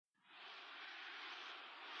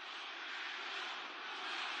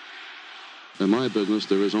In my business,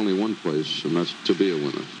 there is only one place, and that's to be a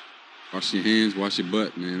winner. Wash your hands, wash your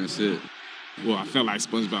butt, man. That's it. Well, I felt like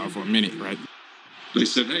SpongeBob for a minute, right? They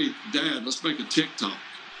said, hey, Dad, let's make a TikTok.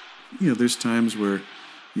 You know, there's times where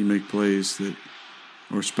you make plays that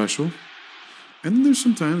are special. And then there's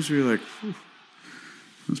some times where you're like,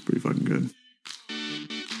 that's pretty fucking good.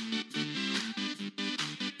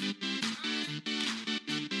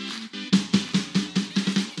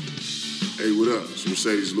 Hey, what up? It's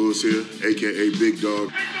Mercedes Lewis here, a.k.a. Big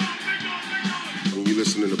Dog. And you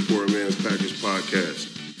listening to Poor Man's Packers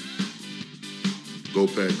Podcast. Go,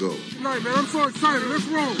 Pack, go. All right, man, I'm so excited. Let's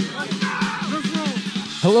roll. Let's roll.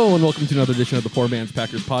 Hello and welcome to another edition of the Poor Man's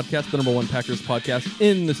Packers Podcast, the number one Packers podcast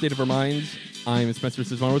in the state of our minds. I'm Spencer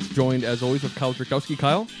Sismanowicz, joined as always with Kyle Trukowski.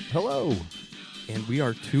 Kyle. Hello. And we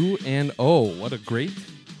are 2-0. What a great,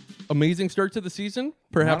 amazing start to the season.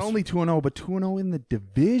 Perhaps not only 2-0, but 2-0 in the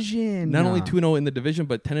division. Not only 2-0 in the division,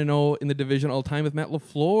 but 10-0 in the division all time with Matt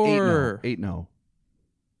LaFleur. 8-0.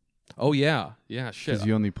 Oh, yeah. Yeah, shit. Because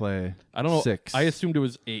you only play I don't know. 6. I assumed it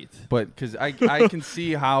was 8. But because I can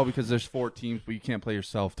see how, because there's 4 teams, but you can't play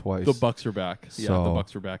yourself twice. The Bucks are back. Yeah, So- the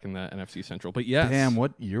Bucks are back in the NFC Central. But yes. Damn,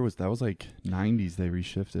 what year was that? That was like 90s they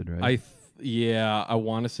reshifted, right? I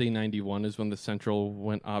want to say 91 is when the Central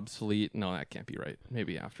went obsolete. No, that can't be right.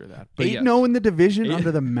 Maybe after that. But 8-0 in the division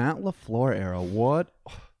under the Matt LaFleur era. What?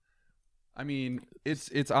 I mean,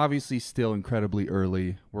 it's obviously still incredibly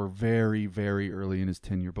early. We're very, very early in his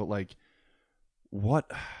tenure. But, like, what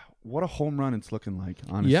a home run it's looking like,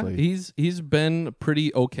 honestly. Yeah, he's been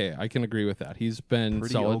pretty okay. I can agree with that. He's been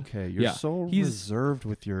pretty solid. okay. You're so reserved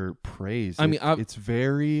with your praise. I mean, it's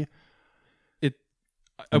very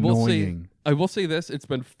I annoying. I will say this: it's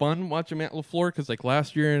been fun watching Matt LaFleur because, like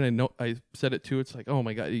last year, and I know I said it too. It's like, oh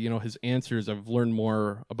my god, his answers. I've learned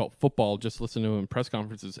more about football just listening to him in press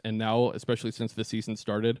conferences, and now, especially since the season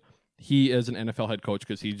started, he is an NFL head coach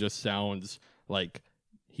because he just sounds like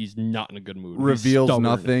he's not in a good mood. Reveals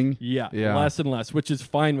nothing. Yeah, less and less, which is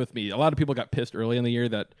fine with me. A lot of people got pissed early in the year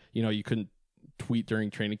that you couldn't tweet during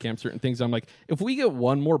training camp certain things. I'm like, if we get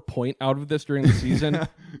one more point out of this during the season,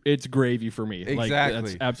 it's gravy for me. Exactly. Like,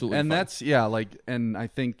 that's absolutely and fine. that's and I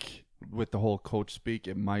think with the whole coach speak,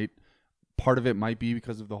 part of it might be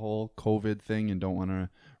because of the whole COVID thing and don't want to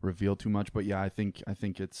reveal too much. But yeah, I think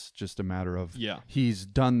it's just a matter of he's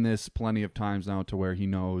done this plenty of times now to where he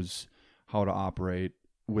knows how to operate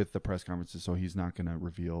with the press conferences, so he's not going to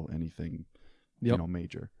reveal anything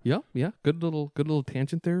major. Yeah. Good little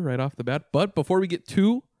tangent there right off the bat. But before we get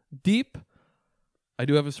too deep, I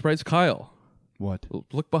do have a surprise, Kyle. What?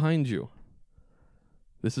 Look behind you.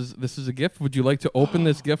 This is a gift. Would you like to open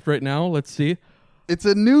this gift right now? Let's see. It's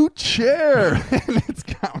a new chair, and it's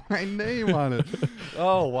got my name on it.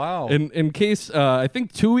 Oh, wow. In case, I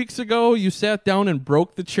think 2 weeks ago, you sat down and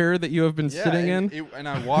broke the chair that you have been sitting in. And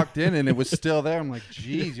I walked in, and it was still there. I'm like,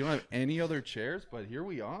 geez, you don't have any other chairs? But here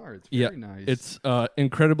we are. It's very nice. It's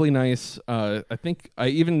incredibly nice. I think I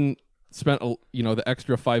even spent the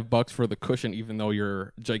extra $5 for the cushion, even though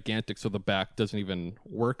you're gigantic, so the back doesn't even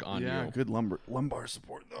work on you. Yeah, good lumbar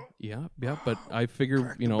support, though. Yeah, but I figure,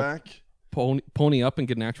 Crack the back. Pony up and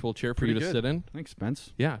get an actual chair for you to sit in. Thanks,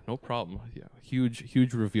 Spence. Yeah, no problem. Yeah,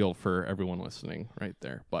 huge reveal for everyone listening right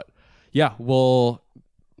there. But yeah,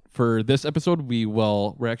 for this episode,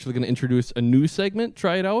 we're actually going to introduce a new segment.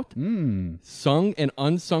 Try it out. Sung and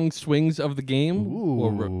unsung swings of the game.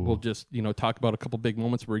 We'll just talk about a couple big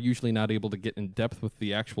moments. We're usually not able to get in depth with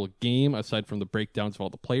the actual game aside from the breakdowns of all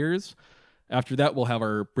the players. After that, we'll have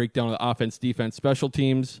our breakdown of the offense, defense, special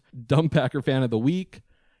teams. Dumb Packer fan of the week.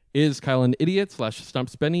 Is Kyle an idiot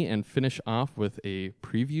 /Stumps Benny, and finish off with a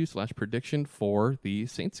preview /prediction for the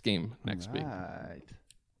Saints game next week.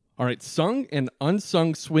 All right, sung and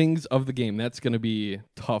unsung swings of the game. That's going to be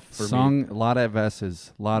tough for me. A lot of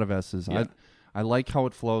S's. Yeah. I like how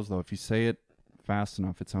it flows, though. If you say it fast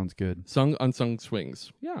enough, it sounds good. Sung, unsung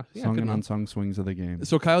swings. Yeah. Sung and unsung swings of the game.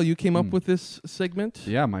 So, Kyle, you came up with this segment?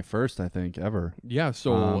 Yeah, my first, I think, ever. Yeah,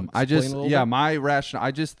 so my rationale,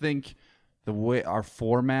 I just think the way our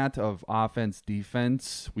format of offense,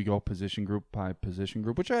 defense, we go position group by position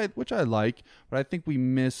group, which I like, but I think we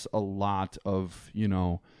miss a lot of,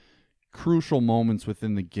 crucial moments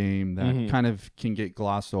within the game that kind of can get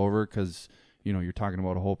glossed over because, you're talking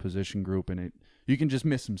about a whole position group and you can just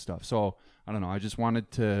miss some stuff. So, I don't know. I just wanted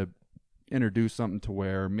to introduce something to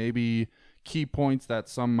where maybe key points that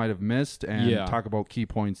some might have missed and talk about key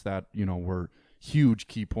points that, were huge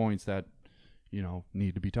key points that,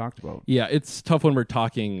 need to be talked about. Yeah, it's tough when we're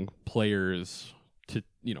talking players to,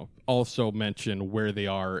 also mention where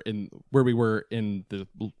we were in the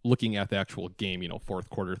looking at the actual game, fourth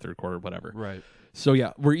quarter, third quarter, whatever. Right. So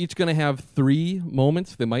yeah, we're each going to have 3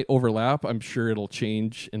 moments. They might overlap. I'm sure it'll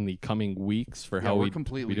change in the coming weeks for how we're we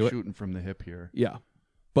completely do it. shooting from the hip here. Yeah.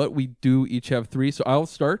 But we do each have 3. So I'll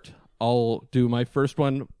start. I'll do my first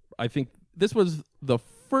one. I think this was the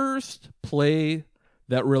first play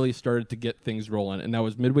that really started to get things rolling, and that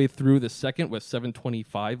was midway through the second with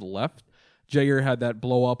 7:25 left. Jair had that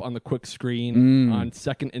blow up on the quick screen on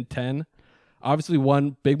 2nd and 10. Obviously,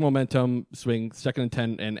 one big momentum swing, 2nd and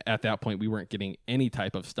 10, and at that point, we weren't getting any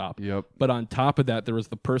type of stop. Yep. But on top of that, there was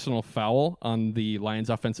the personal foul on the Lions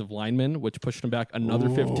offensive lineman, which pushed him back another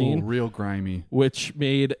 15. Real grimy. Which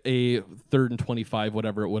made a 3rd and 25,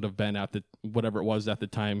 whatever it would have been whatever it was at the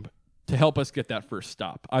time, to help us get that first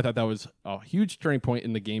stop. I thought that was a huge turning point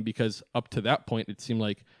in the game because up to that point, it seemed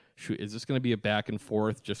like, shoot, is this going to be a back and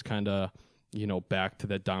forth, just kind of, back to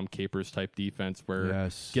that Dom Capers type defense where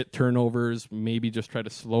get turnovers, maybe just try to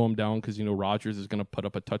slow him down because, Rodgers is going to put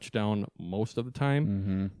up a touchdown most of the time.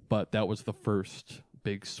 Mm-hmm. But that was the first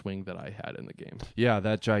big swing that I had in the game. Yeah,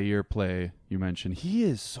 that Jair play you mentioned, he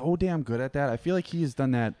is so damn good at that. I feel like he has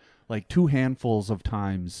done that like 2 handfuls of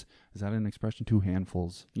times. Is that an expression? 2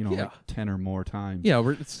 handfuls, like 10 or more times. Yeah,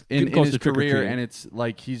 it's in his career, and it's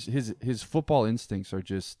like his football instincts are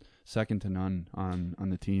just second to none on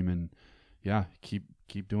the team, and yeah, keep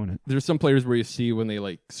doing it. There's some players where you see when they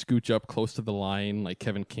like scooch up close to the line, like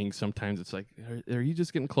Kevin King. Sometimes it's like, are you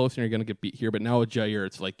just getting close and you're going to get beat here? But now with Jair,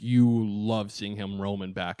 it's like you love seeing him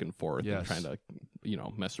roaming back and forth and trying to,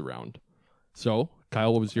 mess around. So,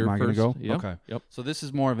 Kyle, what was your first? Am I going to go? Yeah. Okay. Yep. So this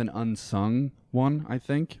is more of an unsung one, I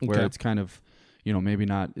think, where it's kind of, maybe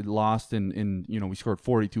not lost in we scored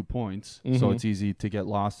 42 points, so it's easy to get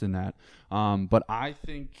lost in that. But I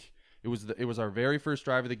think it was our very first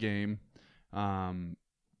drive of the game.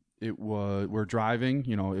 We're driving,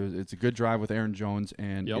 it's a good drive with Aaron Jones,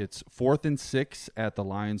 and it's 4th and 6 at the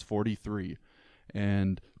Lions 43.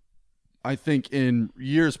 And I think in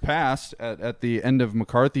years past, at the end of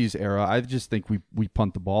McCarthy's era, I just think we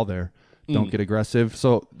punt the ball there. Don't get aggressive.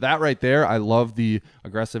 So that right there, I love the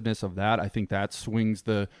aggressiveness of that. I think that swings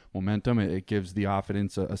the momentum. It gives the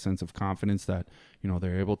offense a sense of confidence that,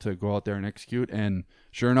 they're able to go out there and execute. And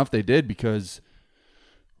sure enough, they did, because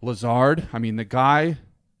Lazard, I mean, the guy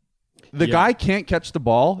can't catch the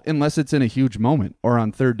ball unless it's in a huge moment or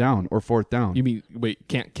on 3rd down or 4th down. You mean, wait,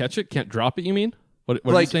 can't catch it? Can't drop it, you mean? What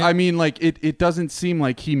are you saying? I mean, like, it doesn't seem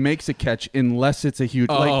like he makes a catch unless it's a huge...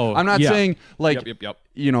 I'm not saying,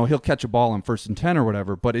 he'll catch a ball on 1st and 10 or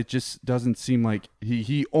whatever, but it just doesn't seem like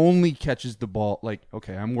he only catches the ball... Like,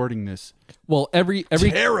 okay, I'm wording this... Well, every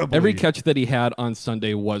terribly. Every catch that he had on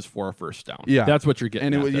Sunday was for a first down. Yeah. That's what you're getting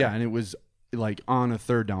and it at was there. Yeah, and it was, like, on a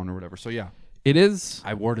 3rd down or whatever. So, yeah. It is...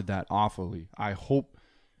 I worded that awfully. I hope...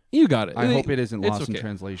 You got it. I hope it isn't lost okay. in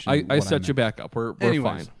translation. I set you back up. We're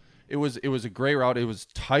Anyways, fine. It was a great route. It was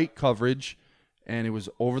tight coverage, and it was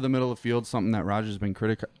over the middle of the field, something that Rodgers has been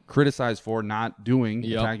criticized for not doing,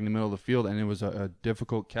 attacking the middle of the field, and it was a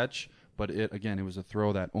difficult catch, but it was a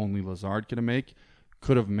throw that only Lazard could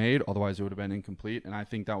have made, otherwise it would have been incomplete, and I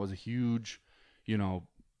think that was a huge,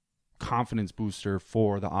 confidence booster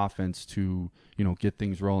for the offense to, get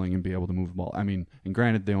things rolling and be able to move the ball. I mean, and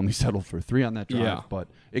granted, they only settled for 3 on that drive, but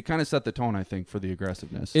it kind of set the tone, I think, for the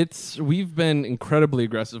aggressiveness. We've been incredibly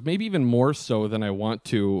aggressive, maybe even more so than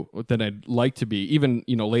than I'd like to be. Even,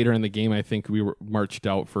 later in the game, I think we were marched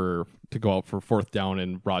out to go out for 4th down,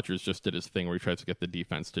 and Rodgers just did his thing where he tries to get the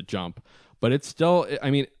defense to jump. But it's still, I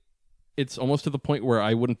mean, it's almost to the point where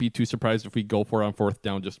I wouldn't be too surprised if we go for it on 4th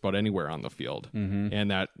down just about anywhere on the field.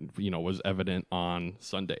 And that, was evident on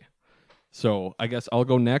Sunday. So I guess I'll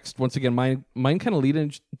go next. Once again, mine kind of lead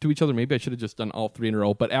into each other. Maybe I should have just done all 3 in a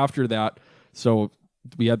row. But after that, so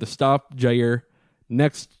we had the stop, Jair.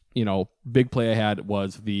 Next, big play I had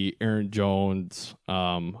was the Aaron Jones.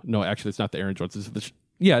 No, actually, it's not the Aaron Jones.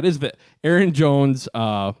 It is the Aaron Jones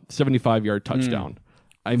 75-yard touchdown.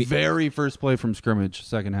 I mean, very first play from scrimmage,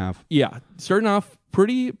 second half. Yeah, starting off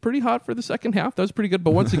pretty hot for the second half. That was pretty good.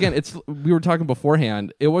 But once again, we were talking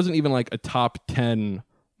beforehand. It wasn't even like a top 10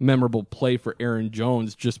 memorable play for Aaron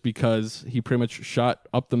Jones, just because he pretty much shot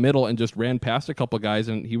up the middle and just ran past a couple guys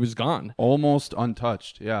and he was gone, almost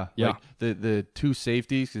untouched. Yeah. Like the 2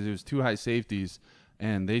 safeties, because it was 2 high safeties,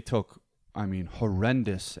 and they took,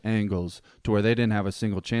 horrendous angles to where they didn't have a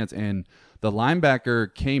single chance. And the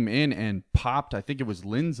linebacker came in and popped, I think it was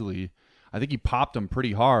Lindsley. I think he popped him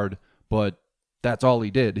pretty hard, but that's all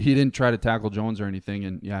he did. He didn't try to tackle Jones or anything,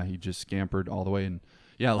 and he just scampered all the way. And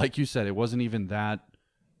like you said, it wasn't even that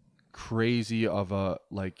crazy of a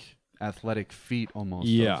athletic feat almost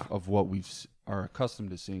of what are accustomed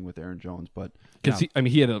to seeing with Aaron Jones. But because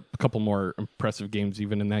he had a couple more impressive games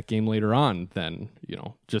even in that game later on than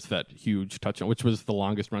just that huge touchdown, which was the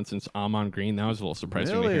longest run since Amon Green. That was a little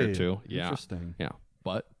surprising to hear too. Yeah, interesting. Yeah,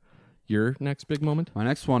 but your next big moment? My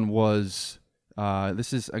next one was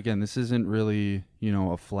this isn't really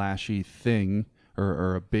a flashy thing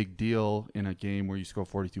or a big deal in a game where you score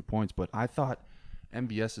 42 points, but I thought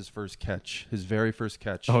MBS's first catch, his very first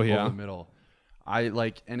catch over the middle.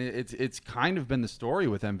 It's kind of been the story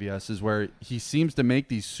with MVS is where he seems to make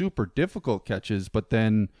these super difficult catches, but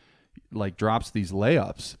then drops these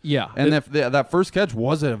layups. Yeah, and that first catch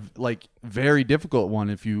was a very difficult one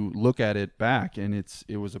if you look at it back, and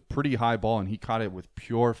it was a pretty high ball, and he caught it with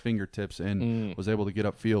pure fingertips and was able to get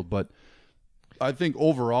upfield. But I think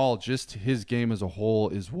overall, just his game as a whole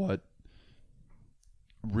is what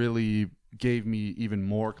really gave me even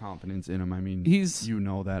more confidence in him. I mean,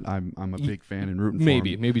 that I'm a big fan and rooting for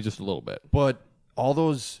him. Maybe just a little bit. But all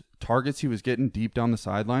those targets he was getting deep down the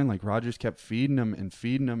sideline, Rodgers kept feeding him and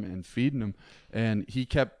feeding him and feeding him, and he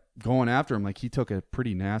kept going after him. He took a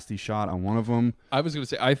pretty nasty shot on one of them. I was going to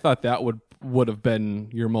say, I thought that would have been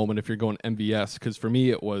your moment if you're going MVS, because for me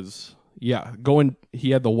it was... Yeah,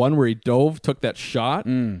 he had the one where he dove, took that shot,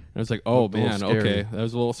 and I was like, oh, man, okay. That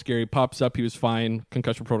was a little scary. Pops up, he was fine.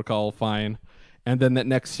 Concussion protocol, fine. And then that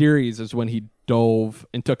next series is when he dove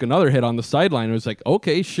and took another hit on the sideline. It was like,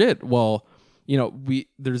 okay, shit. Well,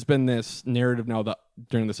 there's been this narrative now that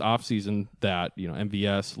during this offseason that,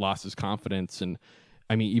 MVS lost his confidence. And,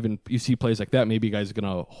 I mean, even you see plays like that, maybe a guy's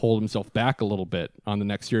going to hold himself back a little bit on the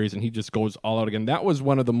next series, and he just goes all out again. That was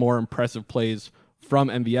one of the more impressive plays from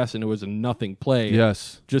MVS, and it was a nothing play.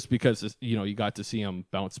 Yes. Just because, you got to see him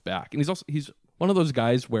bounce back. And he's one of those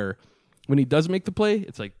guys where when he does make the play,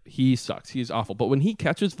 it's like he sucks. He's awful. But when he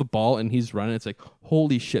catches the ball and he's running, it's like,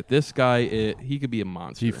 holy shit, this guy, he could be a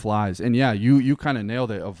monster. He flies. And yeah, you kind of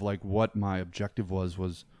nailed it of what my objective was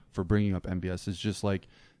for bringing up MVS is just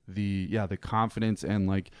the confidence and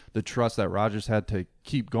the trust that Rodgers had to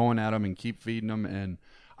keep going at him and keep feeding him. And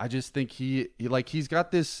I just think he's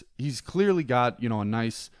got this, he's clearly got, a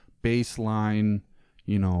nice baseline,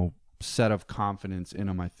 set of confidence in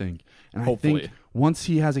him, I think. And hopefully. I think once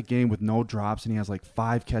he has a game with no drops and he has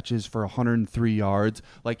 5 catches for 103 yards,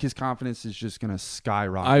 his confidence is just going to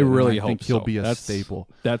skyrocket. I really hope think he'll be a staple.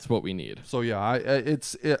 That's what we need. So yeah,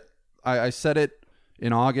 I said it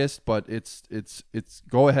in August, but it's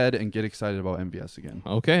go ahead and get excited about MVS again.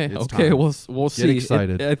 Okay, It's okay, time. we'll see. Get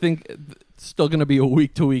excited. I think it's still going to be a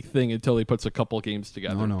week-to-week thing until he puts a couple games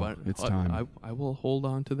together. No, but it's time. I will hold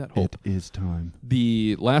on to that hope. It is time.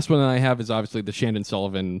 The last one that I have is obviously the Shandon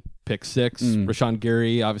Sullivan pick 6. Rashawn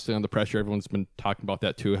Gary, obviously on the pressure. Everyone's been talking about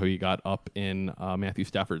that too, how he got up in Matthew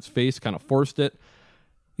Stafford's face, kind of forced it.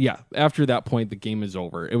 Yeah, after that point, the game is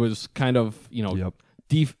over. It was kind of,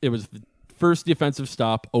 it was the first defensive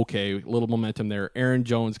stop, okay, little momentum there. Aaron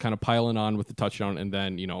Jones kind of piling on with the touchdown, and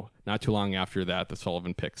then, not too long after that, the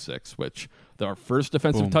Sullivan pick 6, which our first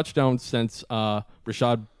defensive touchdown since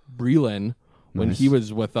Rashad Breeland when he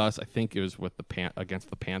was with us. I think it was with against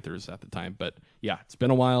the Panthers at the time. But yeah, it's been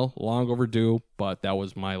a while, long overdue, but that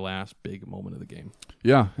was my last big moment of the game.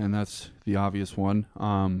 Yeah, and that's the obvious one.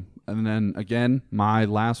 And then again, my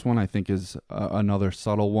last one I think is another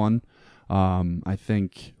subtle one. I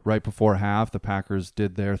think right before half, the Packers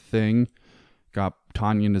did their thing, got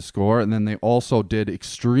Tanyan to score, and then they also did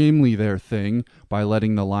extremely their thing by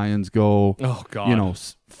letting the Lions go,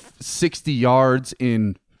 60 yards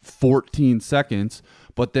in 14 seconds.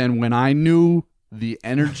 But then when I knew the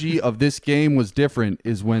energy of this game was different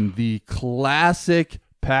is when the classic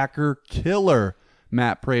Packer killer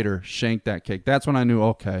Matt Prater shanked that kick. That's when I knew,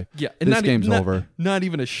 okay, this game's over. Not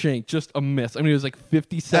even a shank, just a miss. I mean, it was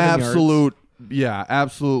 57 yards. Yeah,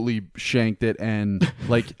 absolutely shanked it. And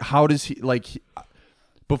how does he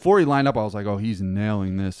before he lined up, I was like, oh, he's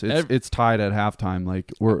nailing this. It's tied at halftime.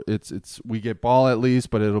 We get ball at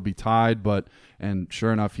least, but it'll be tied. And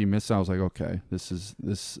sure enough, he missed. I was like, okay, this.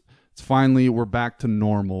 It's finally, we're back to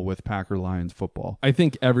normal with Packer Lions football. I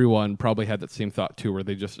think everyone probably had that same thought too, where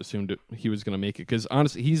they just assumed he was going to make it. Because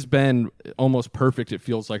honestly, he's been almost perfect, it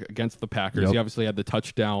feels like, against the Packers. He obviously had the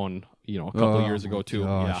touchdown, a couple of years ago too.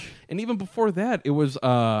 Gosh. Yeah, and even before that, it was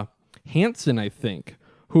Hansen, I think,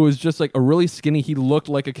 who was just a really skinny. He looked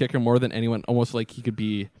like a kicker more than anyone, almost like he could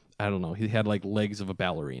be. I don't know. He had legs of a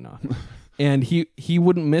ballerina. And he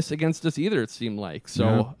wouldn't miss against us either, it seemed like.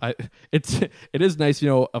 So it is nice,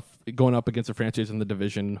 going up against a franchise in the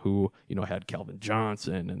division who, had Calvin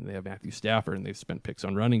Johnson and they have Matthew Stafford and they've spent picks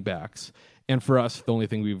on running backs. And for us, the only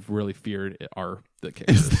thing we've really feared are the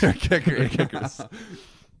kickers. Is their kicker. Kickers.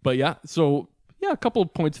 But yeah, so yeah, a couple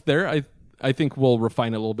of points there. I think we'll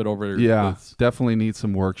refine it a little bit over. Yeah, this. definitely need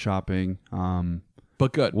some workshopping.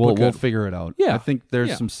 But good. We'll figure it out. Yeah. I think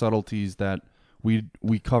there's some subtleties that we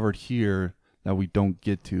covered here that we don't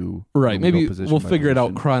get to. Right. Maybe we'll by figure it out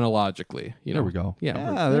position. chronologically. There we go.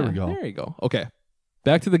 Yeah. There we go. There you go. Okay.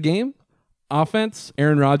 Back to the game. Offense,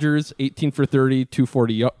 Aaron Rodgers, 18 for 30,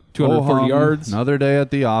 240 yards. Another day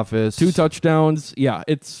at the office. 2 touchdowns. Yeah,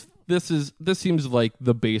 this seems like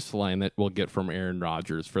the baseline that we'll get from Aaron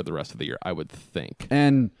Rodgers for the rest of the year, I would think.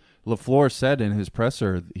 And LaFleur said in his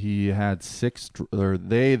presser he had 6, or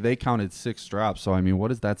they counted 6 drops. So I mean, what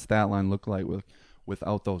does that stat line look like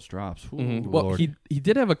without those drops? Ooh, Well, Lord. he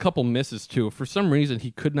did have a couple misses too. For some reason,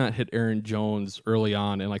 he could not hit Aaron Jones early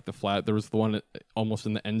on in like the flat. There was the one almost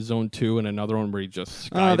in the end zone too, and another one where he just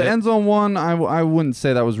skied the it. end zone one, I wouldn't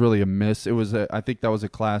say that was really a miss. It was I think that was a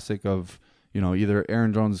classic of, either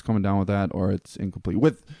Aaron Jones is coming down with that or it's incomplete.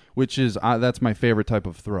 Which is that's my favorite type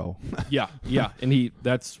of throw. Yeah, and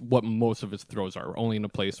that's what most of his throws are. Only in a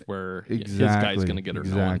place where his guy's going to get it.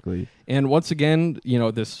 Exactly. And once again,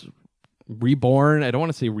 this reborn, I don't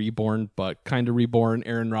want to say reborn, but kind of reborn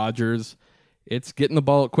Aaron Rodgers. It's getting the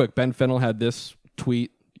ball out quick. Ben Fennell had this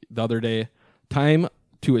tweet the other day. Time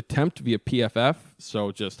to attempt via PFF,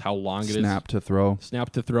 so just how long it is. Snap to throw.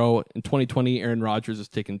 In 2020, Aaron Rodgers has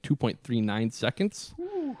taken 2.39 seconds.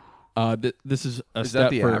 This is a Is stat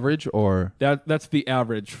that the for, average or that's the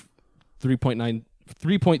average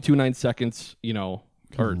 3.29 seconds,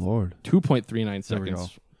 or Lord. 2.39 There we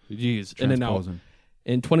seconds. Jeez. In and out. Transposing.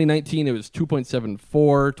 In 2019, it was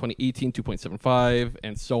 2.74, 2018, 2.75,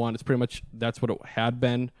 and so on. It's pretty much that's what it had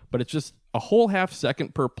been, but it's just a whole half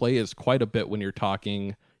second per play is quite a bit when you're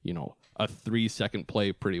talking, a 3-second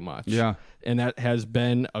play pretty much. Yeah. And that has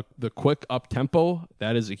been the quick up tempo.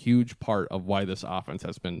 That is a huge part of why this offense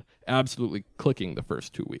has been absolutely clicking the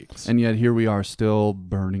first 2 weeks. And yet here we are still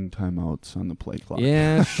burning timeouts on the play clock.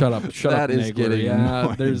 Yeah, shut up, That is Nagler. getting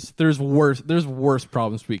yeah. annoying. There's worse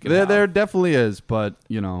problems we can have. There definitely is, but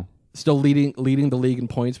Still leading the league in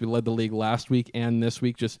points. We led the league last week and this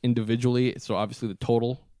week just individually. So obviously the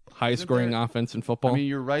total highest scoring offense in football. I mean,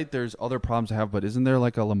 you're right. There's other problems to have, but isn't there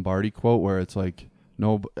like a Lombardi quote where it's like,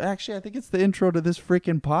 no, actually, I think it's the intro to this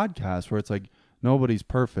freaking podcast where it's like, nobody's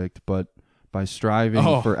perfect, but by striving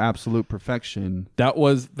for absolute perfection. That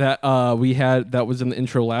was that was in the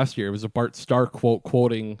intro last year. It was a Bart Starr quote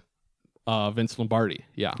quoting Vince Lombardi.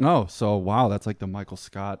 Yeah. Oh, so wow, that's like the Michael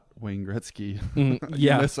Scott, Wayne Gretzky.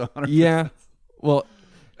 Yeah. Miss 100%. Yeah. Well,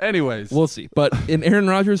 anyways, we'll see. But in Aaron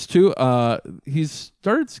Rodgers too, he's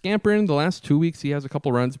started scampering the last 2 weeks. He has a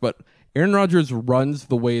couple runs, but Aaron Rodgers runs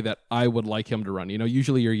the way that I would like him to run.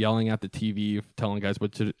 Usually you're yelling at the TV, telling guys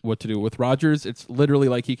what to do. With Rodgers, it's literally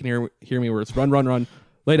like he can hear me where it's run,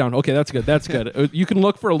 lay down. Okay, that's good. That's good. You can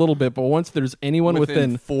look for a little bit, but once there's anyone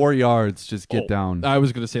within 4 yards, just get down. I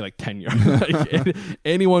was going to say like 10 yards. Like,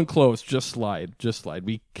 anyone close, just slide.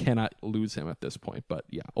 We cannot lose him at this point. But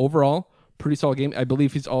yeah, overall, pretty solid game. I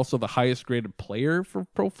believe he's also the highest graded player for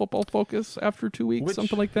Pro Football Focus after 2 weeks,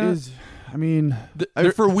 something like that.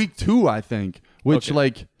 For week 2, I think. Which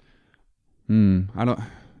okay. I don't.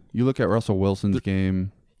 You look at Russell Wilson's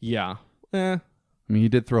game. Yeah. I mean, he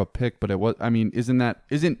did throw a pick, but it was. I mean, isn't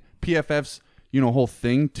PFF's whole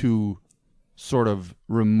thing to sort of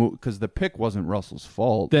remove, because the pick wasn't Russell's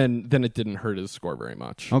fault. Then it didn't hurt his score very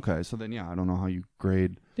much. Okay, so then I don't know how you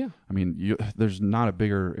grade. Yeah. I mean, there's not a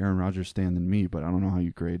bigger Aaron Rodgers stand than me, but I don't know how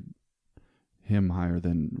you grade him higher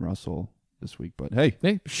than Russell this week. But hey,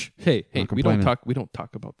 we don't talk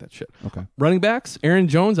about that shit. Okay. Running backs, Aaron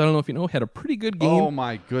Jones, I don't know if you know, had a pretty good game. Oh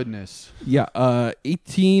my goodness. Yeah,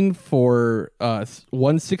 18 for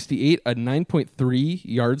 168, a 9.3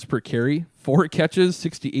 yards per carry, 4 catches,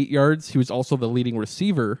 68 yards. He was also the leading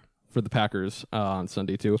receiver for the Packers on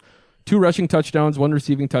Sunday too. 2 rushing touchdowns, 1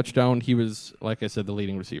 receiving touchdown. He was, like I said, the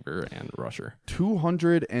leading receiver and rusher.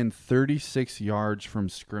 236 yards from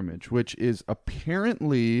scrimmage, which is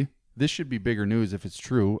apparently, this should be bigger news if it's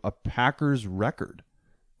true, a Packers record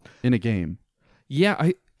in a game. Yeah,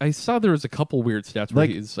 I saw there was a couple weird stats where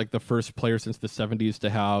he's like the first player since the 70s to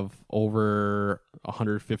have over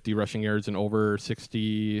 150 rushing yards and over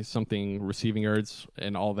 60-something receiving yards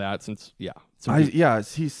and all that since, he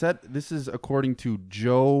said, this is according to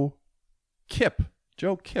Joe Kipp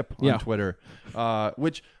on Twitter,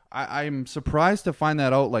 which I'm surprised to find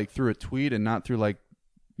that out like through a tweet and not through like,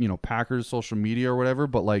 Packers social media or whatever,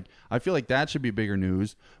 but like I feel like that should be bigger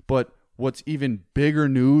news. But what's even bigger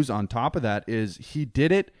news on top of that is he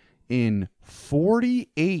did it in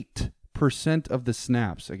 48% of the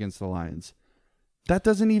snaps against the Lions. That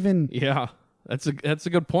doesn't even that's a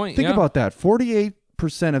good point. Think about that. 48%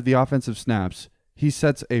 80% of the offensive snaps, he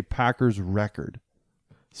sets a Packers record.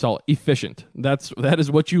 So efficient. That is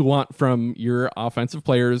what you want from your offensive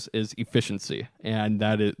players is efficiency, and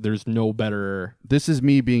there's no better. This is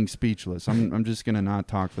me being speechless. I'm just gonna not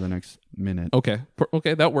talk for the next minute. Okay,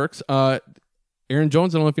 that works. Aaron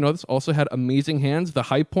Jones, I don't know if you know this, also had amazing hands. The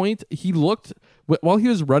high point, while he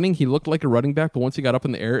was running, he looked like a running back, but once he got up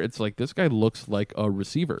in the air, it's like this guy looks like a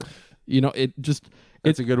receiver.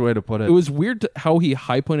 It's a good way to put it. It was weird how he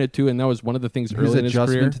high pointed too, and that was one of the things early in his career. His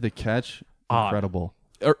adjustment to the catch, incredible.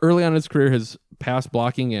 Early on in his career, his pass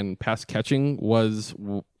blocking and pass catching was,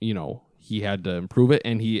 he had to improve it,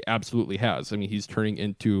 and he absolutely has. I mean, he's turning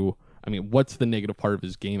into. I mean, what's the negative part of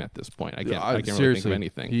his game at this point? I can't really think of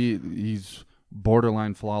anything. He's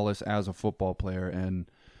borderline flawless as a football player, and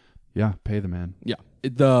pay the man. Yeah,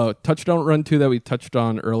 the touchdown run too that we touched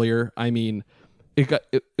on earlier. I mean,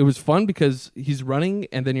 it was fun because he's running,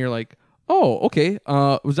 and then you're like, oh, okay.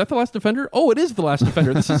 Was that the last defender? Oh, it is the last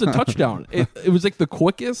defender. This is a touchdown. It was like the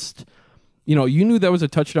quickest. You knew that was a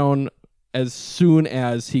touchdown as soon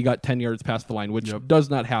as he got 10 yards past the line, which does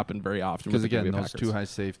not happen very often. Because again, those two high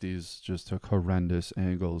safeties just took horrendous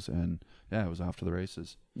angles, and it was off to the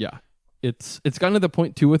races. Yeah. It's gotten to the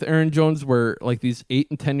point too with Aaron Jones where like these 8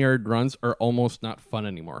 and 10 yard runs are almost not fun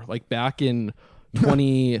anymore. Like back in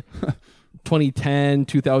 2010,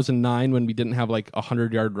 2009, when we didn't have like a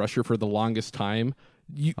 100-yard rusher for the longest time,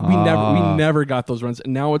 we never got those runs.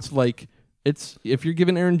 And now it's like if you're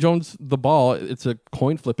giving Aaron Jones the ball, it's a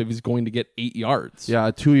coin flip if he's going to get 8 yards. Yeah,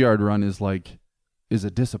 a 2-yard run is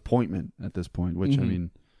a disappointment at this point. Which I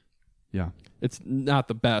mean, it's not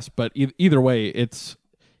the best, but either way, it's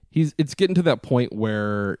getting to that point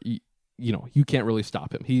where you can't really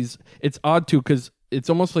stop him. It's odd too because it's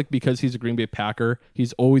almost like because he's a Green Bay Packer,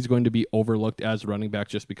 he's always going to be overlooked as running back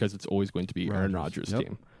just because it's always going to be Aaron Rodgers'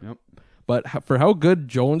 team. Yep. But for how good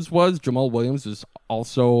Jones was, Jamal Williams is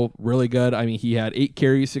also really good. I mean, he had 8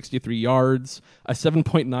 carries, 63 yards, a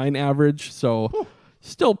 7.9 average, so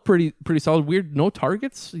still pretty solid. Weird, no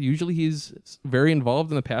targets. Usually he's very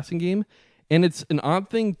involved in the passing game, and it's an odd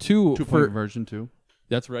thing too. 2-point conversion too.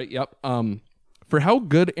 That's right. Yep. For how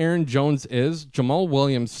good Aaron Jones is, Jamal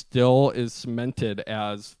Williams still is cemented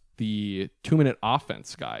as the 2-minute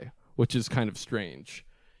offense guy, which is kind of strange.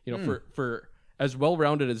 For as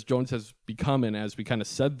well-rounded as Jones has become, and as we kind of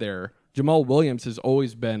said there, Jamal Williams has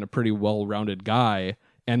always been a pretty well-rounded guy,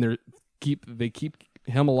 and they keep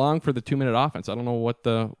him along for the 2-minute offense. I don't know what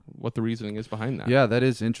the reasoning is behind that. Yeah, that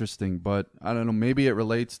is interesting, but I don't know. Maybe it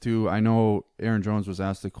relates to. I know Aaron Jones was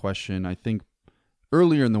asked a question, I think,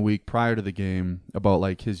 earlier in the week prior to the game about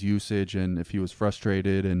like his usage and if he was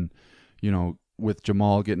frustrated and with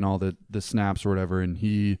Jamal getting all the snaps or whatever, and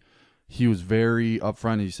he was very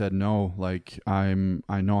upfront. He said, no, like I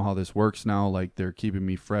know how this works now, like they're keeping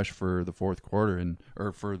me fresh for the fourth quarter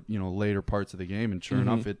or for later parts of the game, and sure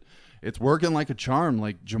enough it's working like a charm.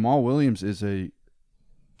 Like Jamal Williams is a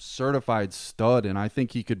certified stud, and I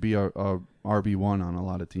think he could be a RB1 on a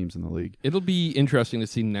lot of teams in the league. It'll be interesting to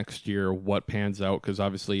see next year what pans out, because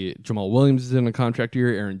obviously Jamal Williams is in a contract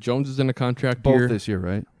year, Aaron Jones is in a contract year. Both this year,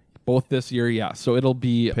 right? Both this year, yeah. So it'll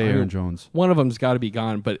be pay Aaron Jones. One of them's got to be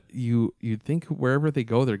gone, but you'd think wherever they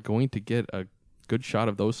go, they're going to get a good shot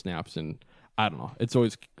of those snaps, and I don't know. It's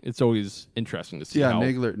always interesting to see. Yeah, how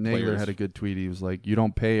Nagler had a good tweet. He was like, "You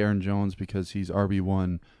don't pay Aaron Jones because he's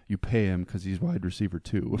RB1. You pay him because he's wide receiver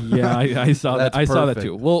 2." Yeah, I saw that. I saw that perfect.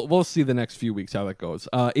 too. We'll see the next few weeks how that goes.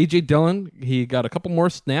 AJ Dillon, he got a couple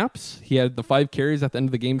more snaps. He had the 5 carries at the end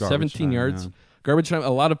of the game, 17 yards. Yeah. Garbage time. A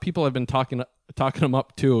lot of people have been talking him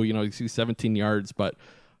up too. You see 17 yards, but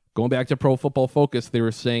going back to Pro Football Focus, they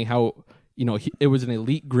were saying how it was an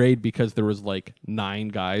elite grade because there was like 9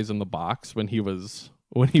 guys in the box when he was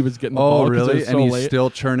getting the ball. Oh, really? So and he's late. still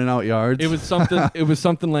churning out yards. It was something. It was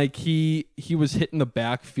something like he was hitting the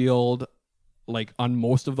backfield like on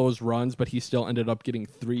most of those runs, but he still ended up getting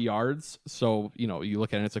 3 yards. So you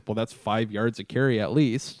look at it, and it's like, well, that's 5 yards a carry at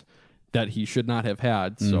least that he should not have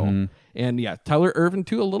had. So and yeah, Tyler Ervin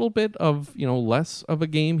too, a little bit of less of a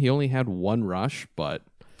game. He only had 1 rush, but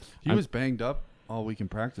he was banged up all week in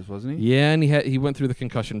practice, wasn't he? Yeah, and he went through the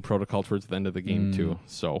concussion protocol towards the end of the game too.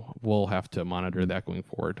 So we'll have to monitor that going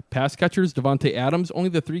forward. Pass catchers, Devontae Adams, only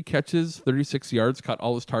the 3 catches, 36 yards, caught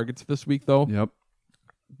all his targets this week though. Yep.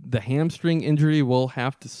 The hamstring injury, we'll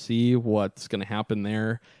have to see what's going to happen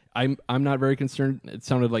there. I'm not very concerned. It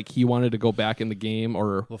sounded like he wanted to go back in the game,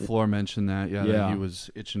 or LaFleur mentioned that. Yeah, that he was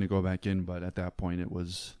itching to go back in, but at that point,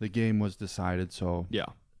 the game was decided. So yeah,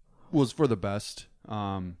 was for the best.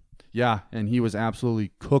 Yeah, and he was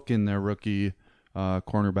absolutely cooking their rookie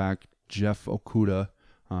cornerback Jeff Okudah.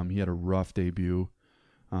 He had a rough debut.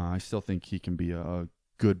 I still think he can be a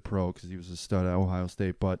good pro because he was a stud at Ohio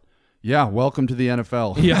State. But yeah, welcome to the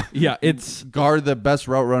NFL. Yeah, it's guard the best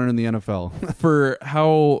route runner in the NFL. For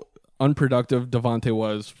how unproductive Devontae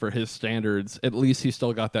was for his standards, at least he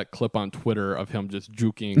still got that clip on Twitter of him just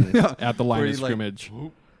juking at the line of scrimmage.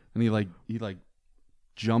 And he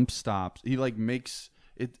jump stops. He makes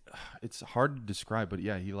it. It's hard to describe, but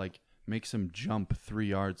yeah, he makes him jump 3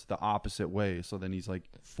 yards the opposite way. So then he's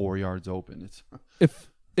 4 yards open. It's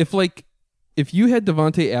if you had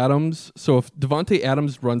Devontae Adams, so if Devontae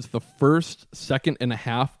Adams runs the first, second, and a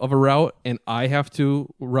half of a route, and I have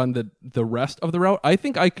to run the rest of the route, I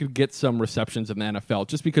think I could get some receptions in the NFL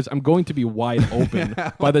just because I'm going to be wide open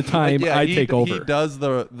by the time I take over. He does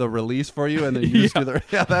the release for you, and then you just do the...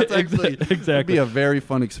 Yeah, that's actually... Exactly. It'd be a very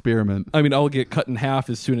fun experiment. I mean, I'll get cut in half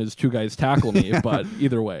as soon as two guys tackle me, but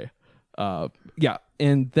either way. Yeah,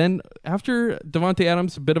 and then after Devontae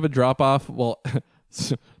Adams, a bit of a drop-off. Well...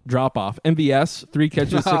 drop-off. MVS, 3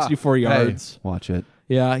 catches, 64 yards. Hey, watch it.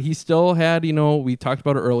 Yeah, he still had, we talked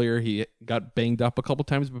about it earlier. He got banged up a couple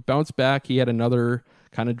times, but bounced back. He had another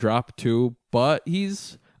kind of drop too. But he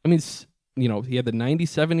had the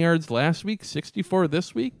 97 yards last week, 64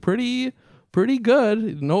 this week. Pretty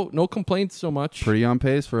good. No complaints so much. Pretty on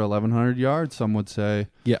pace for 1,100 yards, some would say.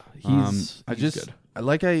 Yeah, he's good. I'm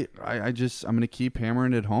going to keep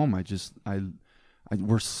hammering it home.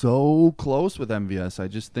 We're so close with MVS. I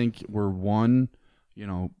just think we're one,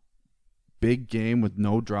 big game with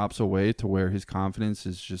no drops away to where his confidence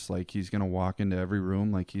is just he's going to walk into every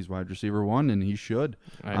room like he's wide receiver 1, and he should.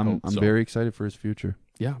 I'm very excited for his future.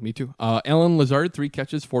 Yeah, me too. Alan Lazard, 3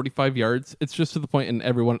 catches, 45 yards. It's just to the point, and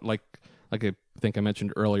everyone, like I think I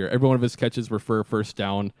mentioned earlier, every one of his catches were for a first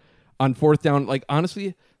down. On fourth down,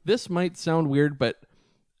 honestly, this might sound weird, but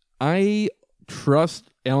I trust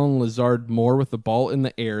Alan Lazard more with the ball in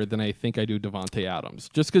the air than I think I do Devontae Adams.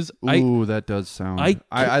 Just because that does sound...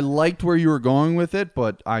 I liked where you were going with it,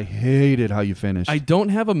 but I hated how you finished. I don't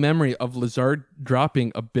have a memory of Lazard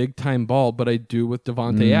dropping a big-time ball, but I do with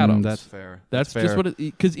Devontae Adams. That's fair. That's just what it...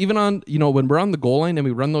 Because even on, when we're on the goal line and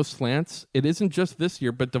we run those slants, it isn't just this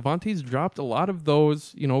year, but Devontae's dropped a lot of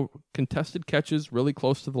those, contested catches really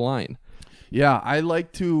close to the line. Yeah, I'd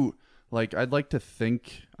like to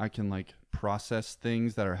think I can, process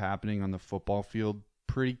things that are happening on the football field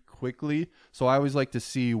pretty quickly. So I always like to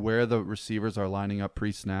see where the receivers are lining up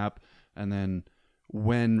pre-snap, and then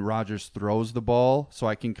when Rodgers throws the ball, so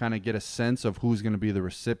I can kind of get a sense of who's going to be the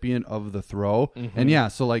recipient of the throw. Mm-hmm. And yeah,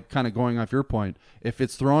 so kind of going off your point, if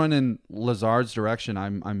it's thrown in Lazard's direction,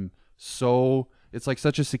 I'm so... It's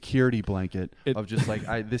such a security blanket of just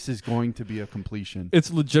this is going to be a completion. It's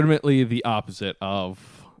legitimately the opposite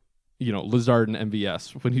of Lazard and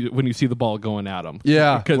MVS when you see the ball going at him.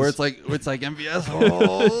 Yeah, where it's MVS.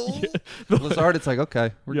 Oh, yeah. Lazard, it's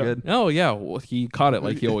okay, we're good. Oh yeah, well, he caught it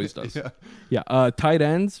like he always does. Yeah. Tight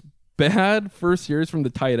ends, bad first years from the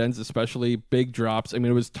tight ends, especially big drops. I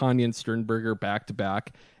mean, it was Tanya and Sternberger back to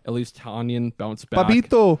back. At least Tanyan bounced back.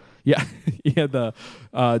 Papito. Yeah. He had the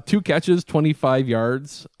 2 catches, 25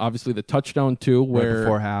 yards. Obviously the touchdown too, where right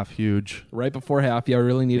before half, huge. Right before half, yeah, I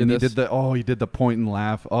really needed this. He did the point and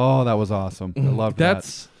laugh. Oh, that was awesome. I loved that.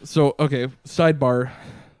 So, okay, sidebar.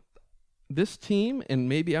 This team, and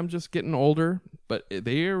maybe I'm just getting older, but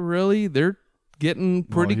they're getting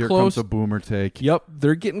pretty here close. Comes a boomer take. Yep,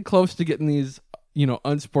 they're getting close to getting these,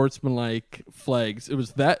 unsportsmanlike flags. It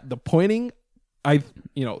was the pointing.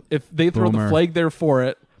 If they throw the flag there for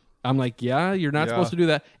it, I'm you're not supposed to do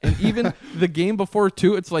that. And even the game before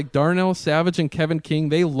too, it's Darnell Savage and Kevin King,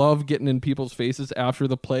 they love getting in people's faces after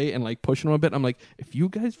the play and pushing them a bit. I'm if you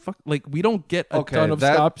guys we don't get a ton of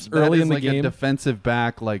stops early in the game. A defensive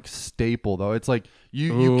back staple though. It's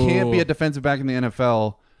you can't be a defensive back in the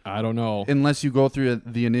NFL. I don't know. Unless you go through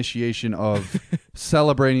the initiation of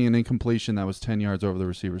celebrating an incompletion that was 10 yards over the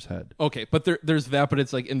receiver's head. Okay, but there's that, but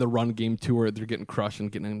it's in the run game too where they're getting crushed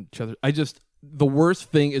and getting each other. The worst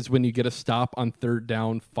thing is when you get a stop on third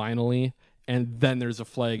down finally, and then there's a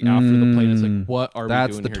flag after the play, and it's what are we doing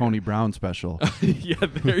That's the here? Tony Brown special. Yeah,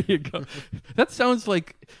 there you go. That sounds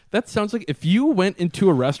like if you went into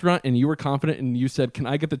a restaurant and you were confident and you said, "Can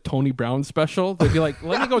I get the Tony Brown special?" They'd be like,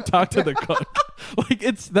 "Let me go talk to the cook."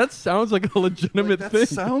 That sounds like a legitimate thing. That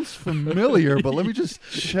sounds familiar, but let me just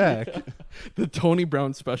check. The Tony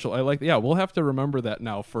Brown special. I like. Yeah, we'll have to remember that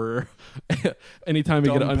now for anytime we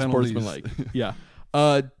get an unsportsmanlike. Yeah.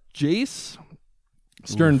 Jace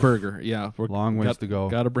Sternberger. Oof. Yeah, long ways to go.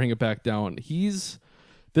 Got to bring it back down.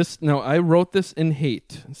 I wrote this in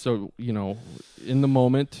hate. So, in the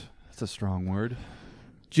moment. That's a strong word.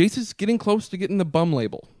 Jace is getting close to getting the bum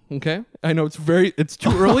label. Okay, I know it's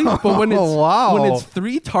too early, but when it's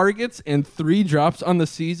 3 targets and 3 drops on the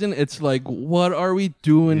season, it's like, what are we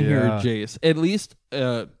doing here, Jace? At least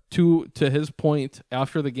to his point,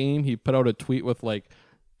 after the game, he put out a tweet with like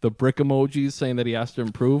the brick emojis saying that he has to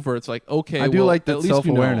improve, or it's like, okay, I do like that at least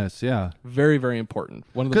self-awareness. Very, very important.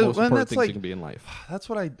 One of the most important things you can be in life. That's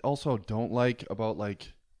what I also don't like about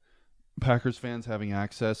like Packers fans having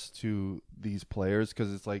access to these players,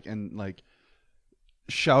 because it's like, and like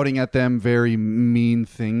shouting at them very mean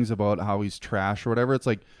things about how he's trash or whatever. It's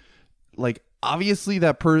like obviously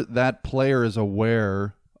that player is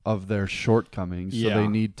aware of their shortcomings, so they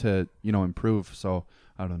need to improve. So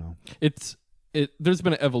I don't know. There's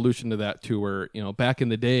been an evolution to that too, where back in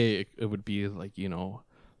the day it would be like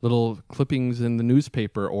little clippings in the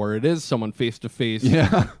newspaper, or it is someone face to face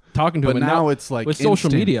talking to him. But now it's like with social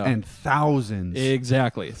media and thousands.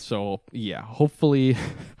 Exactly. So yeah, hopefully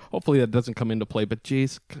that doesn't come into play. But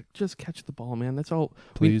Jace, just catch the ball, man. That's all.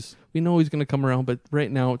 Please. We know he's going to come around, but right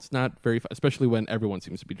now it's not very, especially when everyone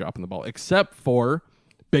seems to be dropping the ball, except for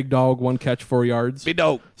Big Dog, 1 catch, 4 yards. Big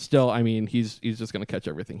Dog. Still, I mean, he's just going to catch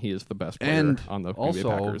everything. He is the best player on the Green Bay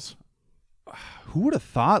Packers. Who would have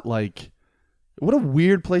thought, like, what a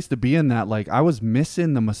weird place to be in that. Like, I was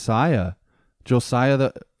missing the Messiah, Josiah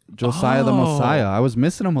the Messiah. I was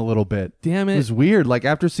missing him a little bit. Damn it. It was weird. Like,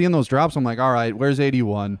 after seeing those drops, I'm like, all right, where's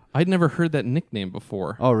 81? I'd never heard that nickname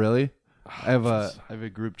before. Oh, really? I have a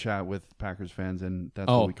group chat with Packers fans, and that's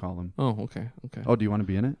what we call them. Oh, okay. Oh, do you want to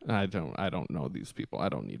be in it? I don't know these people. I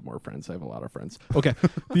don't need more friends. I have a lot of friends. Okay.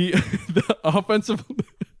 the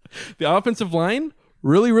offensive line,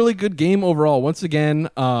 really, really good game overall. Once again,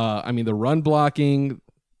 the run blocking.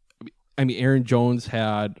 Aaron Jones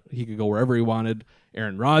he could go wherever he wanted.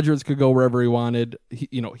 Aaron Rodgers could go wherever he wanted.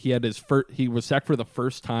 He had he was sacked for the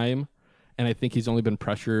first time, and I think he's only been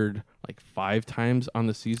pressured like 5 times on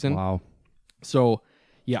the season. Wow. So,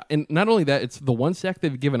 yeah, and not only that, it's the 1 sack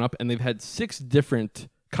they've given up, and they've had 6 different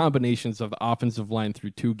combinations of the offensive line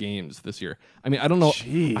through 2 games this year. I don't know.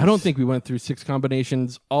 Jeez. I don't think we went through 6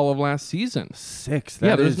 combinations all of last season. 6?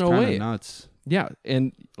 There's no way. Nuts. Yeah,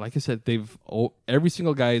 and like I said, every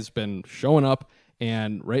single guy has been showing up,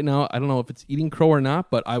 and right now, I don't know if it's eating crow or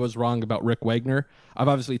not, but I was wrong about Rick Wagner. I've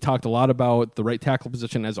obviously talked a lot about the right tackle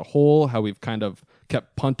position as a whole, how we've kind of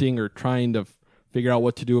kept punting or trying to figure out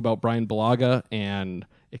what to do about Brian Bulaga, and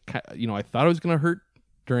I thought it was going to hurt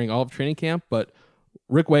during all of training camp, but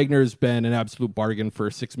Rick Wagner has been an absolute bargain for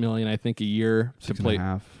 $6 million, I think, a year to play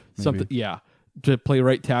something. Yeah, to play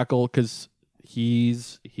right tackle, because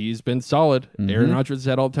he's been solid. Mm-hmm. Aaron Rodgers has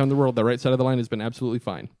had all the time in the world. The right side of the line has been absolutely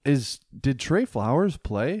fine. Did Trey Flowers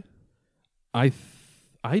play? I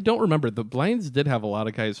don't remember. The Lions did have a lot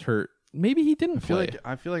of guys hurt. Maybe he didn't play.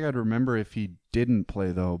 I feel like I'd remember if he didn't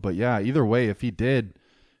play though. But yeah, either way, if he did,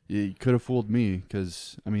 he could have fooled me,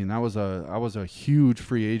 because I was a huge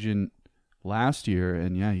free agent last year,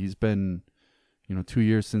 and yeah, he's been 2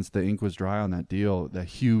 years since the ink was dry on that deal, that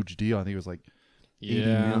huge deal. I think it was like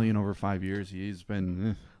 $80 million over 5 years. He's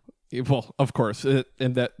been. Well, of course,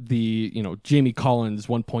 and that the Jamie Collins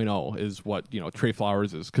 1.0 is what Trey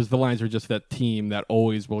Flowers is, because the Lions are just that team that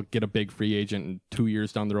always will get a big free agent, and 2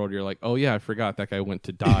 years down the road you're like, oh yeah, I forgot that guy went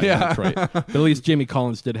to die in Detroit. But at least Jamie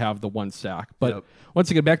Collins did have the 1 sack. But once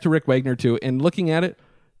again, back to Rick Wagner too, and looking at it,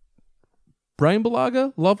 Brian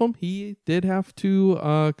Bulaga, love him. He did have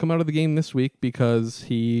to come out of the game this week because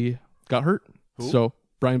he got hurt. Who? So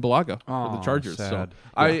Brian Bulaga for the Chargers. Sad. So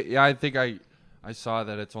I think I saw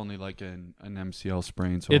that it's only like an MCL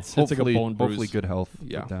sprain, so it's like a bone bruise. Hopefully good health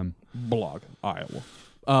with them. Blog,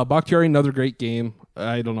 Iowa. Bakhtiari, another great game.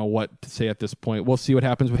 I don't know what to say at this point. We'll see what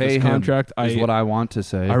happens with his contract. Is what I want to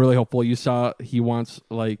say. I really hope. Well, you saw he wants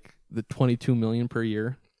like the $22 million per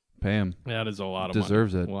year. Pay him. That is a lot of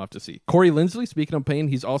Deserves money. it. We'll have to see. Corey Linsley, speaking of paying,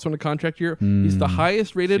 he's also in a contract year. He's the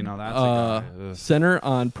highest rated center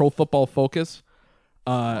on Pro Football Focus.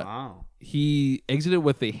 Wow. He exited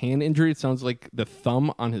with a hand injury. It sounds like the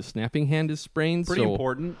thumb on his snapping hand is sprained. Pretty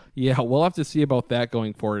important. Yeah, we'll have to see about that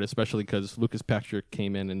going forward, especially because Lucas Patrick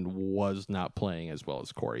came in and was not playing as well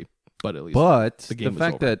as Corey. But at least the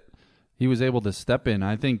fact that he was able to step in,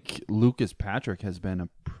 I think Lucas Patrick has been a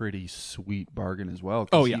pretty sweet bargain as well.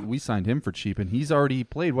 Oh, yeah. We signed him for cheap, and he's already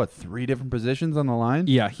played, 3 different positions on the line?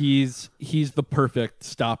 Yeah, he's the perfect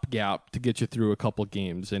stopgap to get you through a couple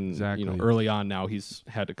games. And exactly. Early on now, he's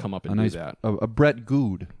had to come up and do that. A Brett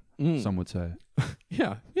Good, some would say.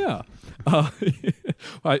 Yeah.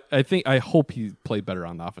 I hope he played better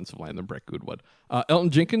on the offensive line than Brett Good would.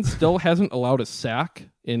 Elton Jenkins still hasn't allowed a sack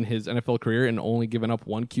in his NFL career and only given up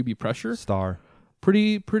 1 QB pressure. Star.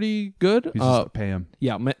 pretty good. He's just pay him.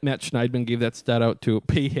 Yeah, Matt Schneidman gave that stat out to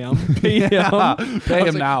pay him. Pay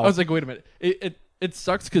him now. I was like, wait a minute. It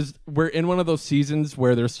sucks because we're in one of those seasons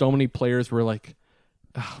where there's so many players where like,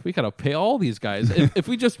 we got to pay all these guys. If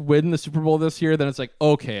we just win the Super Bowl this year, then it's like,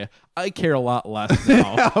 okay, I care a lot less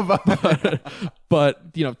now. but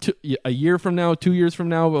a year from now, 2 years from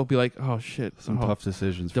now, we'll be like, oh, shit. Some tough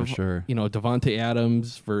decisions for sure. Devontae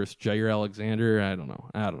Adams versus Jair Alexander. I don't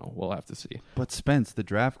know. We'll have to see. But Spence, the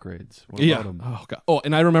draft grades. What about him? Oh, God. Oh,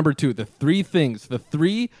 and I remember, too, the three things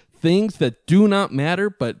that do not matter,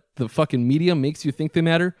 but the fucking media makes you think they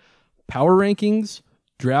matter. Power rankings,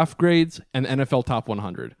 draft grades, and NFL Top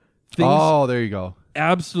 100. Oh, there you go.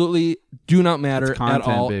 Absolutely do not matter content, at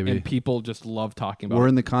all, baby. and people just love talking about it. We're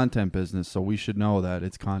in the content business, so we should know that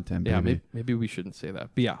it's content, baby. Yeah, maybe we shouldn't say that.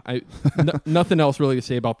 But yeah, nothing else really to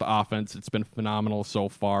say about the offense. It's been phenomenal so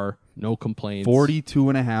far. No complaints.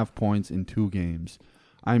 42.5 points in 2 games.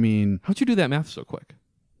 I mean... How'd you do that math so quick?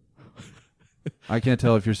 I can't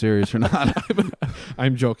tell if you're serious or not.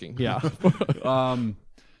 I'm joking, yeah.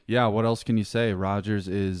 Yeah, what else can you say? Rodgers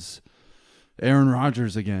is Aaron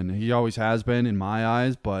Rodgers again. He always has been in my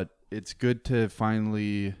eyes, but it's good to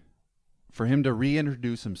finally for him to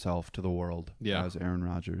reintroduce himself to the world as Aaron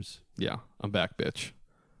Rodgers. Yeah, I'm back, bitch.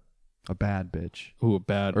 A bad bitch. Ooh, a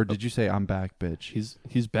bad. Or did you say I'm back, bitch?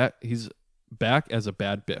 He's back. He's back as a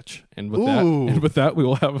bad bitch. And with that, we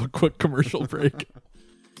will have a quick commercial break.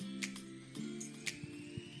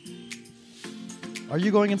 Are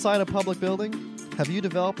you going inside a public building? Have you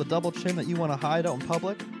developed a double chin that you want to hide out in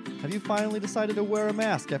public? Have you finally decided to wear a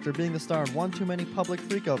mask after being the star in one too many public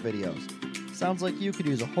freakout videos? Sounds like you could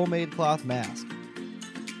use a homemade cloth mask.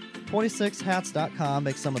 26hats.com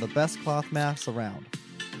makes some of the best cloth masks around.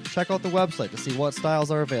 Check out the website to see what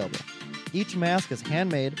styles are available. Each mask is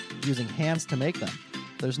handmade using hands to make them.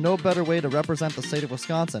 There's no better way to represent the state of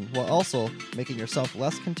Wisconsin while also making yourself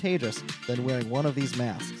less contagious than wearing one of these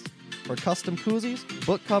masks. For custom koozies,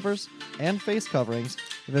 book covers, and face coverings,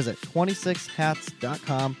 visit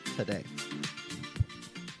 26hats.com today.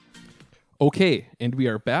 Okay, and we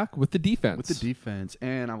are back with the defense.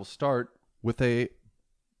 And I will start with a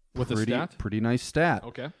stat? Pretty nice stat.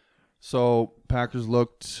 Okay. So Packers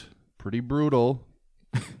looked pretty brutal,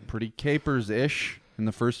 pretty capers-ish in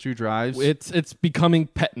the first 2 drives. It's becoming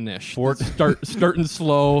Pettinish. Starting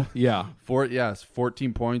slow. Yeah.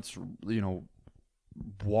 14 points,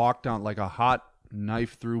 walked on like a hot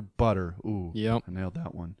knife through butter. Ooh, yep. I nailed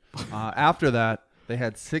that one. After that, they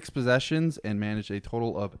had 6 possessions and managed a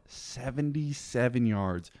total of 77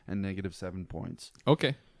 yards and -7 points.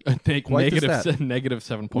 Okay. Negative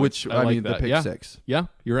 7 points. Which, I mean, the pick 6. Yeah,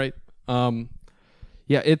 you're right.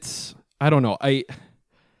 It's, I don't know. I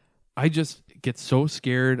just get so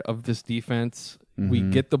scared of this defense. Mm-hmm. We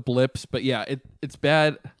get the blips, but yeah, it's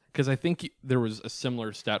bad. Because I think there was a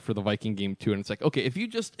similar stat for the Viking game too, and it's like, okay, if you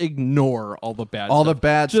just ignore all the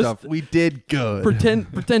bad stuff, we did good.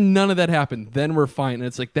 Pretend none of that happened, then we're fine. And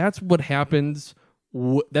it's like that's what happens.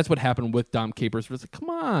 That's what happened with Dom Capers. It's like, come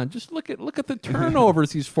on, just look at the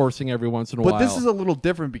turnovers he's forcing every once in a while. But this is a little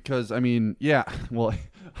different because I mean,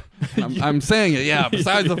 I'm saying it. Yeah,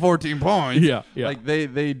 besides the 14 points, yeah. Like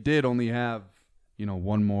they did only have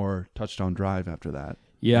one more touchdown drive after that.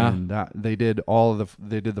 Yeah, and they did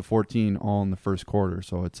the 14 all in the first quarter.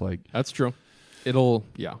 So it's like that's true. We'll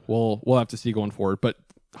have to see going forward. But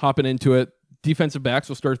hopping into it, defensive backs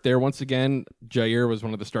will start there once again. Jair was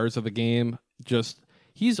one of the stars of the game.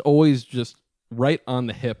 He's always just right on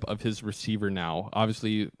the hip of his receiver now.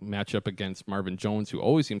 Obviously, match up against Marvin Jones, who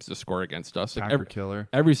always seems to score against us. Packer killer.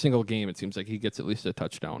 Every single game, it seems like he gets at least a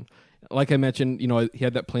touchdown. Like I mentioned, he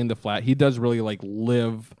had that play in the flat. He does really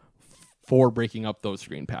live for breaking up those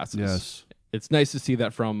screen passes. Yes. It's nice to see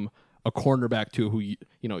that from a cornerback too, who,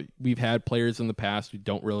 we've had players in the past who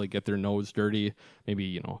don't really get their nose dirty.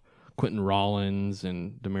 Maybe, Quentin Rollins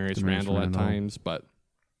and Demarius Randall at times, but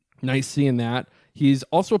nice seeing that. He's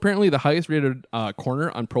also apparently the highest rated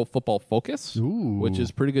corner on Pro Football Focus, which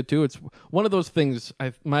is pretty good too. It's one of those things,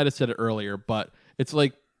 I might have said it earlier, but it's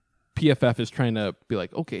like PFF is trying to be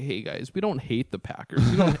like, okay, hey guys, we don't hate the Packers.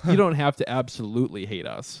 You don't have to absolutely hate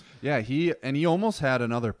us. Yeah, he almost had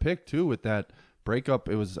another pick too with that breakup.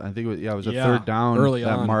 It was a third down early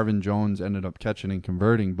that on. Marvin Jones ended up catching and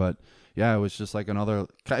converting. But yeah, it was just like another.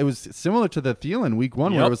 It was similar to the Thielen week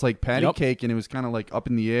 1 where it was like patty cake and it was kind of like up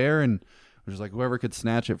in the air and it was like whoever could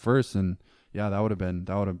snatch it first. And yeah, that would have been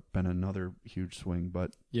another huge swing.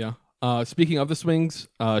 But yeah. Speaking of the swings,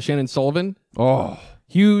 Shannon Sullivan. Oh.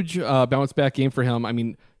 Huge bounce back game for him. I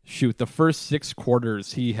mean, shoot, the first 6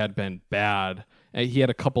 quarters he had been bad. He had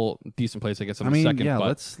a couple decent plays, I guess, on the second. Yeah,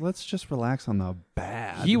 but let's just relax on the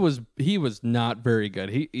bad. He was not very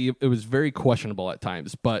good. It was very questionable at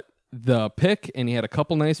times, but the pick, and he had a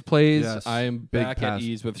couple nice plays. Yes, I am back at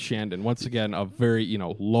ease with Shandon. Once again, a very,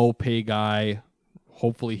 low pay guy.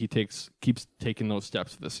 Hopefully he keeps taking those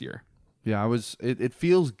steps this year. Yeah, it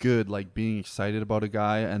feels good, like being excited about a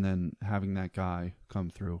guy and then having that guy come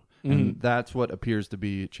through. And that's what appears to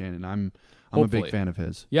be Shannon. I'm a big fan of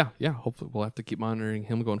his. Yeah. Hopefully we'll have to keep monitoring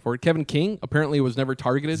him going forward. Kevin King apparently was never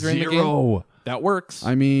targeted during the game. That works.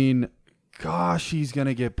 I mean, gosh, he's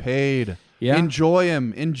gonna get paid. Yeah. Enjoy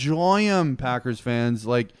him, Packers fans.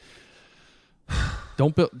 Like,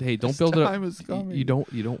 don't build it up. Is coming. You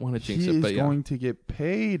don't want to jinx it, but he's going to get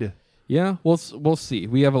paid. Yeah, we'll see.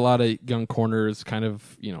 We have a lot of young corners, kind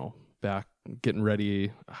of back getting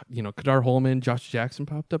ready. Kadar Holman, Josh Jackson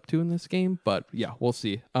popped up too in this game, but yeah, we'll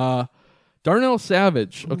see. Darnell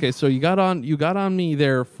Savage. Okay, so you got on me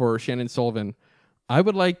there for Shannon Sullivan. I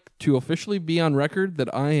would like to officially be on record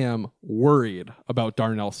that I am worried about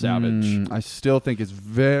Darnell Savage. I still think it's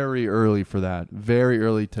very early for that. Very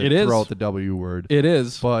early to throw out the W word. It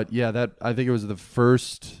is. But yeah, I think it was the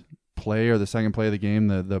first play or the second play of the game,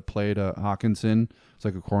 the play to Hawkinson. It's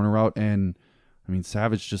like a corner route, and I mean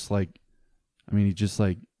Savage he just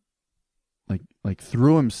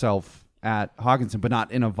threw himself at Hawkinson, but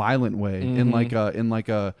not in a violent way, in like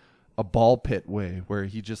a ball pit way where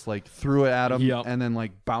he just threw it at him and then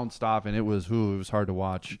bounced off, and it was hard to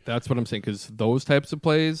watch. That's what I'm saying, because those types of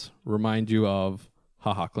plays remind you of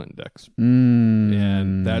Clinton Dix.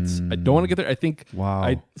 And I don't want to get there. I think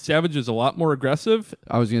Savage is a lot more aggressive.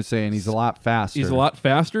 I was going to say, and he's a lot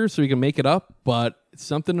faster. So he can make it up, but it's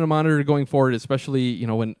something to monitor going forward, especially,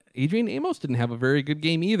 when Adrian Amos didn't have a very good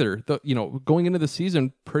game either. Going into the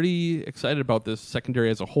season, pretty excited about this secondary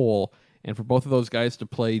as a whole. And for both of those guys to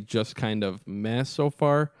play just kind of mess so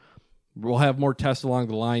far, we'll have more tests along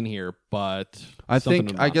the line here, but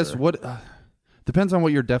I guess what depends on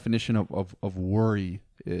what your definition of worry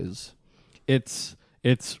is. It's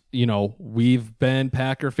we've been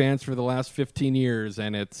Packer fans for the last 15 years,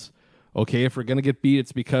 and it's okay if we're going to get beat,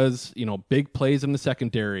 it's because, big plays in the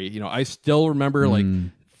secondary. I still remember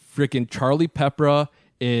freaking Charlie Pepra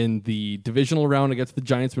in the divisional round against the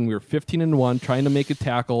Giants when we were 15-1, trying to make a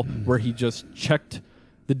tackle where he just checked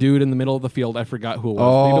the dude in the middle of the field. I forgot who it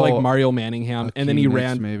was. Maybe like Mario Manningham. And then he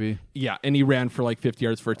ran. Maybe. Yeah, and he ran for 50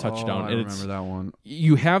 yards for a touchdown. I remember that one.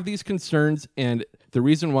 You have these concerns, and the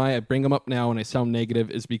reason why I bring them up now and I sound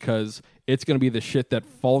negative is because it's going to be the shit that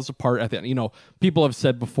falls apart at the end. People have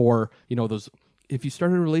said before, those if you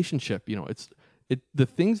start a relationship, the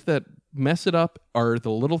things that mess it up are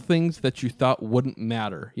the little things that you thought wouldn't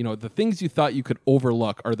matter. The things you thought you could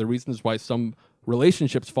overlook are the reasons why some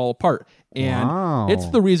relationships fall apart. And it's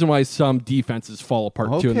the reason why some defenses fall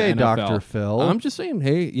apart too in the NFL. Dr. Phil. I'm just saying,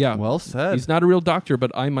 hey, yeah. Well said. He's not a real doctor,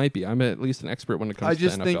 but I might be. I'm at least an expert when it comes to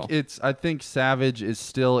NFL. I think Savage is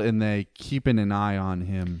still in the keeping an eye on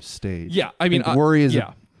him stage. Yeah, I mean, worry is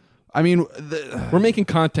we're making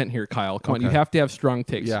content here, Kyle. Come on, you have to have strong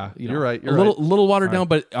takes. Yeah, you're right. You're a little watered down,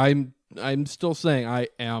 but I'm still saying I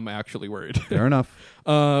am actually worried. Fair enough.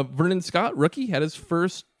 Vernon Scott, rookie, had his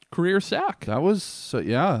first career sack. That was it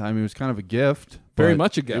was kind of a gift. Very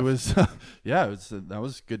much a gift. It was that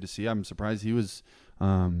was good to see. I'm surprised he was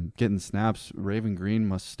getting snaps. Raven Green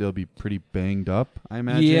must still be pretty banged up, I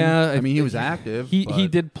imagine. Yeah, he was active. He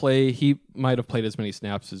did play. He might have played as many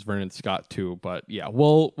snaps as Vernon Scott too, but yeah,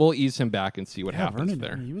 we'll ease him back and see what happens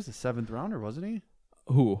there. He was a 7th rounder, wasn't he?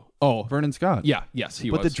 Who? Oh, Vernon Scott. Yeah, yes,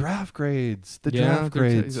 he was. But the draft grades.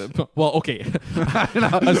 Well, okay. I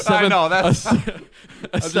know. That's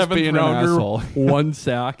a 7th rounder, 1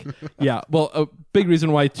 sack. Yeah. Well, a big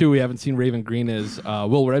reason why too we haven't seen Raven Green is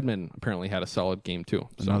Will Redmond apparently had a solid game too.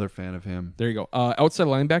 So, another fan of him. There you go. Outside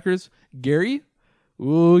linebackers, Gary.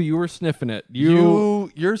 Ooh, you were sniffing it.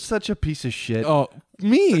 You're such a piece of shit. Oh,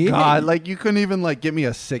 me? God, you couldn't even get me a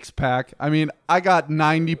 6-pack. I mean, I got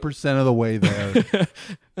 90% of the way there.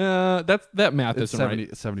 That math isn't right.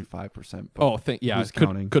 75%. Who's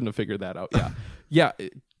counting? Couldn't have figured that out. Yeah, yeah.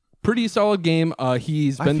 Pretty solid game.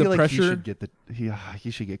 He's been the pressure. He should get he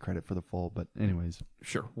should get credit for the full. But anyways,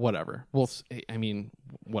 sure, whatever.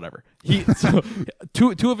 Whatever.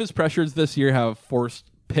 Two of his pressures this year have forced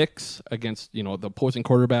picks against the opposing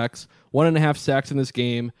quarterbacks. 1.5 sacks in this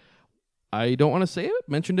game. I don't want to say it.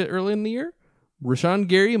 Mentioned it early in the year. Rashawn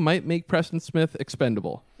Gary might make Preston Smith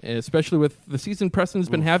expendable, especially with the season Preston's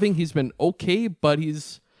been having. He's been okay, but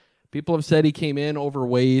people have said he came in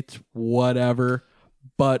overweight, whatever.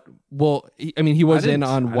 But he was in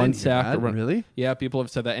on I one didn't hear sack. that, really? Yeah, people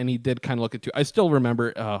have said that, and he did kind of look at two. I still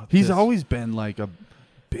remember. He's always been like a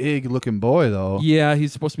big looking boy, though. Yeah,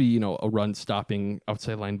 he's supposed to be a run stopping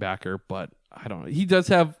outside linebacker, but I don't know. He does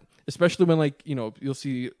have, especially when you'll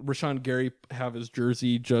see Rashawn Gary have his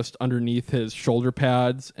jersey just underneath his shoulder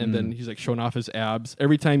pads, and then he's like showing off his abs.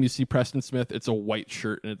 Every time you see Preston Smith, it's a white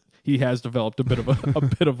shirt, and he has developed a bit of a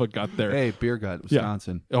bit of a gut there. Hey, beer gut,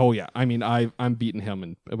 Wisconsin. Yeah. Oh yeah, I mean I'm beating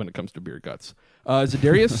him when it comes to beer guts.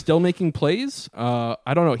 Zadarius still making plays. I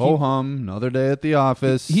don't know. Ho hum, another day at the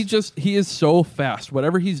office. He is so fast.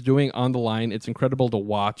 Whatever he's doing on the line, it's incredible to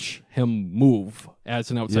watch him move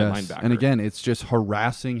as an outside linebacker. And again, it's just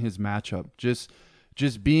harassing his matchup.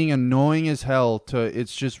 Just being annoying as hell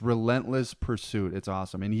it's just relentless pursuit. It's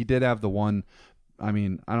awesome. And he did have the one, I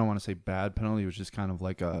mean, I don't want to say bad penalty. It was just kind of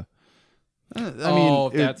like a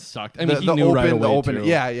that sucked. I mean, he knew right away too.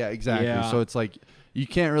 Yeah, exactly. Yeah. So it's like you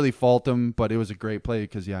can't really fault him, but it was a great play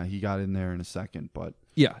because he got in there in a second. But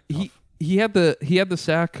yeah, he had the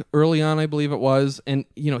sack early on, I believe it was, and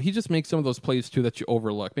he just makes some of those plays too that you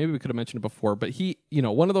overlook. Maybe we could have mentioned it before, but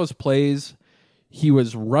one of those plays, he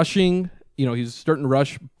was rushing. He was starting to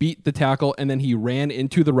rush, beat the tackle, and then he ran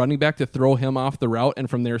into the running back to throw him off the route, and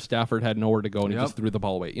from there Stafford had nowhere to go, and he just threw the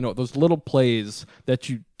ball away. Those little plays that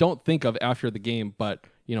you don't think of after the game, but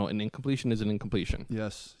an incompletion is an incompletion.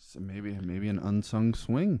 Yes, so maybe an unsung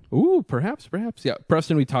swing. Ooh, perhaps. Yeah,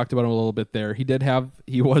 Preston, we talked about him a little bit there. He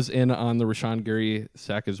was in on the Rashawn Gary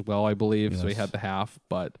sack as well, I believe, so he had the half,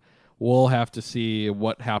 but we'll have to see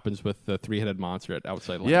what happens with the three-headed monster at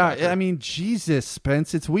outside linebacker. Yeah, I mean, Jesus,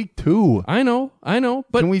 Spence, it's week 2. I know,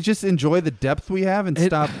 but can we just enjoy the depth we have and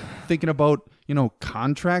stop thinking about,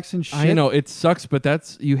 contracts and shit? I know, it sucks,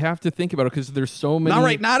 but you have to think about it because there's so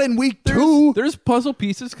many. Not in week 2. There's puzzle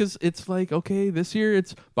pieces because it's like, okay, this year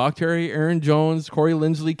it's Bakhtiari, Aaron Jones, Corey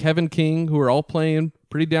Linsley, Kevin King, who are all playing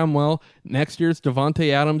pretty damn well. Next year it's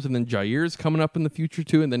Devontae Adams, and then Jair's coming up in the future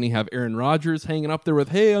too, and then you have Aaron Rodgers hanging up there with,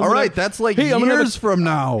 that's like years from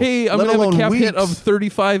now. Hey, I'm gonna have a cap hit of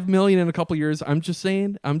 $35 million in a couple years. I'm just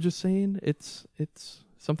saying, it's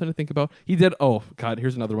something to think about. He did. Oh God,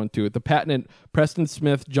 here's another one too. The patented Preston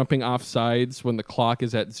Smith jumping off sides when the clock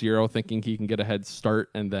is at 0, thinking he can get a head start,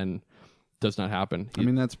 and then does not happen.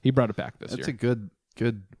 He brought it back this year. That's a good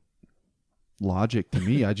logic to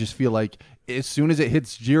me. I just feel like as soon as it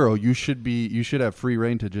hits 0, you should have free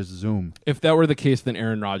reign to just zoom. If that were the case, then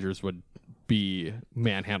Aaron Rodgers would be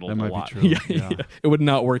manhandled that might a lot. Be true. Yeah. It would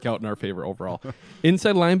not work out in our favor overall.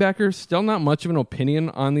 Inside linebacker, still not much of an opinion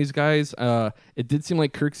on these guys. It did seem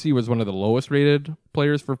like Kirksey was one of the lowest rated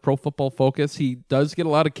players for Pro Football Focus. He does get a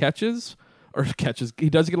lot of catches. He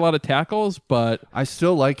does get a lot of tackles, but I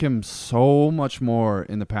still like him so much more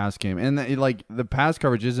in the pass game. And the pass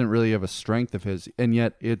coverage isn't really of a strength of his, and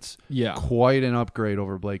yet it's quite an upgrade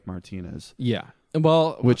over Blake Martinez. Yeah.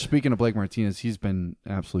 Well, which, speaking of Blake Martinez, he's been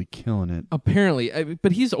absolutely killing it. Apparently,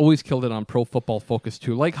 but he's always killed it on Pro Football Focus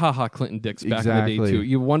too, like Clinton Dix back in the day too.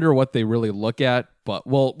 You wonder what they really look at, but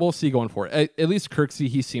we'll see going forward. At least Kirksey,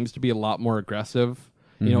 he seems to be a lot more aggressive.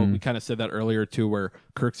 We kind of said that earlier too, where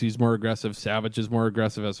Kirksey's more aggressive, Savage is more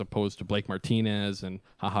aggressive as opposed to Blake Martinez and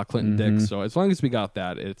Clinton Dix. So as long as we got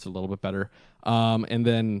that, it's a little bit better. And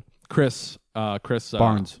then Chris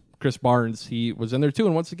Barnes. Chris Barnes, he was in there too,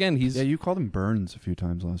 and once again, you called him Burns a few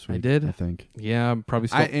times last week. I did, I think. Yeah, I'm probably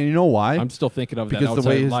still. And you know why? I'm still thinking of because that outside the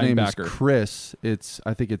way his linebacker. name is Chris.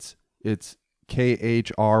 I think it's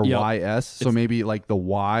KHRYS. So maybe like the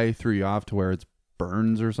Y threw you off to where it's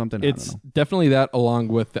Burns or something. It's definitely that, along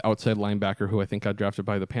with the outside linebacker who I think got drafted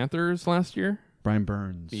by the Panthers last year. Brian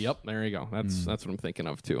Burns. Yep, there you go. That's what I'm thinking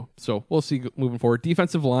of too. So we'll see moving forward.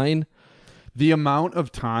 Defensive line. The amount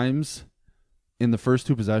of times in the first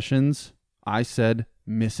 2 possessions I said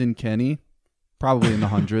missing Kenny, probably in the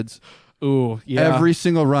hundreds. Ooh, yeah. Every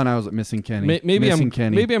single run I was missing Kenny. Maybe I'm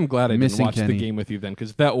glad I didn't watch Kenny. the game with you then,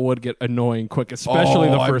 because that would get annoying quick, especially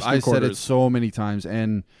the first 2 quarters. I said it so many times,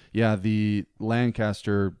 and yeah, the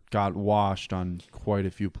Lancaster got washed on quite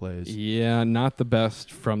a few plays. Yeah, not the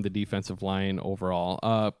best from the defensive line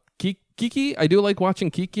overall. Kiki, I do like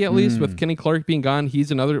watching Kiki at least with Kenny Clark being gone.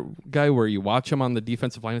 He's another guy where you watch him on the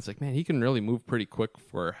defensive line. It's like, man, he can really move pretty quick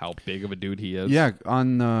for how big of a dude he is. Yeah,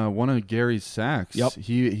 on one of Gary's sacks, yep.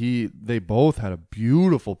 They both had a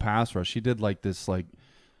beautiful pass rush. He did like this, like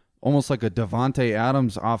almost like a Devontae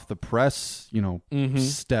Adams off the press,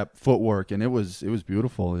 step footwork, and it was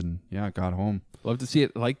beautiful. And yeah, it got home. Love to see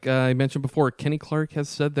it. Like I mentioned before, Kenny Clark has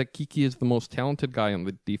said that Kiki is the most talented guy on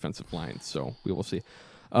the defensive line. So we will see.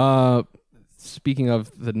 Speaking of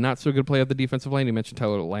the not so good play of the defensive line, you mentioned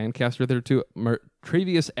Tyler Lancaster there too.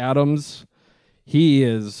 Travius Adams, He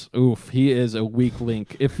is a weak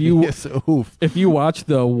link. If you if you watch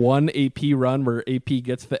the one AP run where AP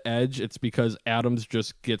gets the edge, it's because Adams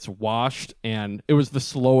just gets washed, and it was the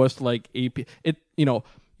slowest like AP.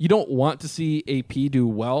 You don't want to see AP do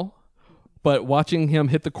well, but watching him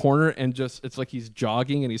hit the corner and just it's like he's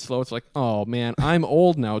jogging and he's slow. It's like, oh man, I'm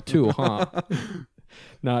old now too, huh?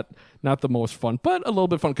 Not the most fun, but a little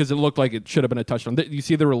bit fun because it looked like it should have been a touchdown. You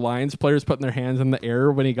see, there were Lions players putting their hands in the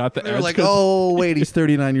air when he got the edge. They were like, "Oh, wait, he's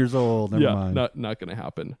 39 years old." Never mind. Not going to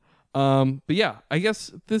happen. But yeah, I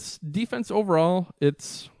guess this defense overall,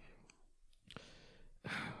 it's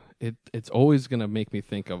always going to make me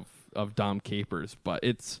think of Dom Capers, but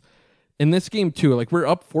it's in this game too. Like we're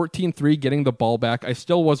up 14-3, getting the ball back. I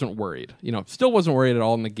still wasn't worried. Still wasn't worried at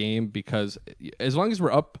all in the game because as long as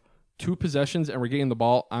we're up 2 possessions and we're getting the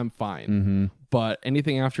ball, I'm fine. Mm-hmm. But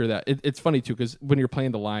anything after that, it's funny too because when you're playing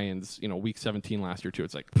the Lions, week 17 last year too,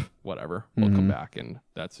 it's like whatever, we'll come back, and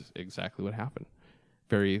that's exactly what happened.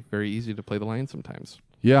 Very, very easy to play the Lions sometimes.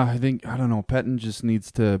 Yeah, I don't know. Pettin just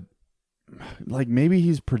needs to, maybe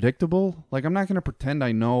he's predictable. I'm not going to pretend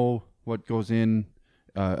I know what goes in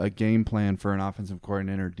a game plan for an offensive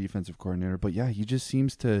coordinator, defensive coordinator, but yeah, he just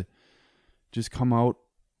seems to just come out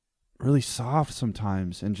really soft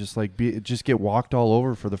sometimes and just get walked all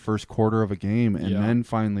over for the first quarter of a game and then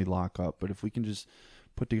finally lock up. But if we can just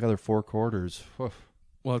put together 4 quarters.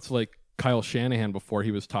 Well, it's like Kyle Shanahan before, he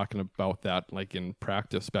was talking about that in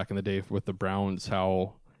practice back in the day with the Browns,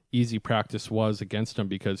 how easy practice was against him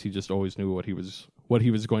because he just always knew what he was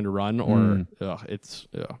going to run. Or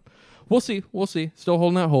we'll see. Still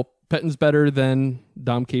holding out hope. Pettin's better than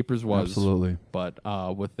Dom Capers was. Absolutely. But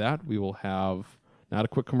with that, we will have not a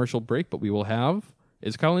quick commercial break, but we will have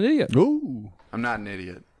Is Kyle an Idiot? Ooh. I'm not an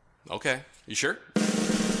idiot. Okay. You sure?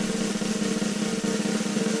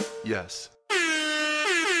 Yes.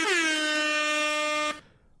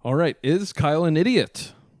 All right. Is Kyle an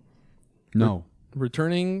Idiot? No.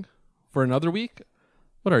 Returning for another week.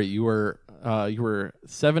 What are you? You were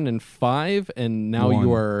 7-5, and now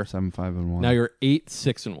you are 7-5-1. Now you're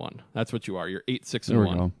 8-6-1. That's what you are. You're 8-6-1. There we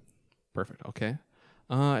go. Perfect. Okay.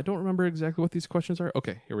 I don't remember exactly what these questions are.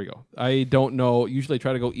 Okay, here we go. I don't know. Usually I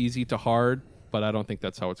try to go easy to hard, but I don't think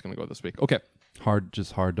that's how it's going to go this week. Okay. Hard to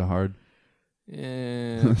hard.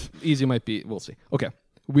 Easy might be. We'll see. Okay.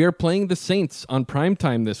 We are playing the Saints on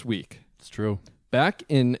primetime this week. It's true. Back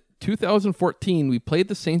in 2014, we played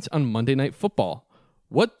the Saints on Monday Night Football.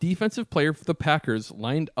 What defensive player for the Packers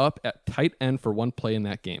lined up at tight end for one play in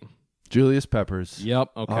that game? Julius Peppers. Yep.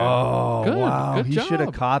 Okay. Oh, good. Wow. Good He job. should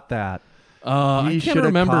have caught that. I can't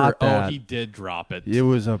remember. Caught that. Oh, he did drop it. It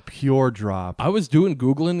was a pure drop. I was doing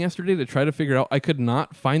Googling yesterday to try to figure out. I could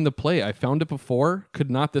not find the play. I found it before. Could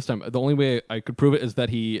not this time. The only way I could prove it is that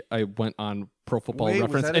I went on Pro Football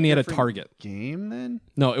Reference and he had a target. Game then?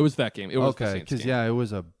 No, it was that game. It was the okay, Saints game. because it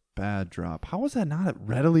was a bad drop. How was that not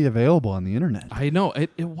readily available on the internet? I know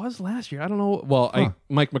it was last year. I don't know. Well,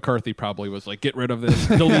 Mike McCarthy probably was like, "Get rid of this,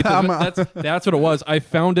 delete this." That's what it was. I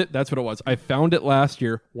found it. That's what it was. I found it last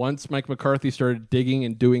year. Once Mike McCarthy started digging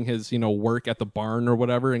and doing his work at the barn or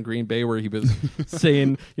whatever in Green Bay, where he was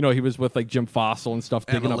saying he was with like Jim Fossil and stuff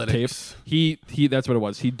digging up tape. He that's what it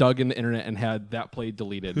was. He dug in the internet and had that play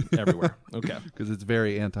deleted everywhere. Okay, because it's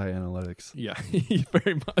very anti-analytics. Yeah,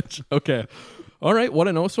 very much. Okay. All right, what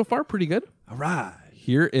I know so far, pretty good. All right.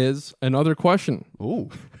 Here is another question. Oh,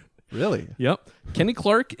 really? Yep. Kenny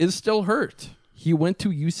Clark is still hurt. He went to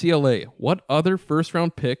UCLA. What other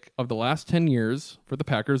first-round pick of the last 10 years for the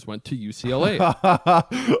Packers went to UCLA?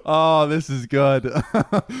 Oh, this is good.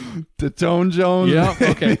 Tone Jones. Yeah,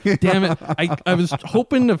 okay. Damn it. I was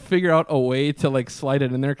hoping to figure out a way to like slide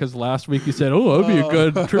it in there because last week you said, oh, that'd be a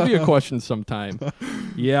good trivia question sometime.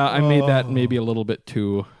 Yeah, I made that maybe a little bit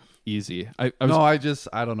too easy. I don't know.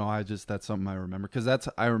 That's something I remember because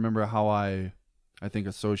I remember how I think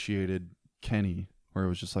associated Kenny, where it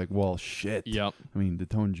was just like, well, shit. Yep. I mean,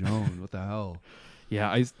 Tone Jones, what the hell?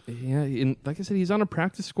 Yeah, like I said, he's on a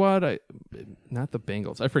practice squad. Not the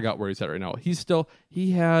Bengals. I forgot where he's at right now. He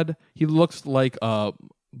looks like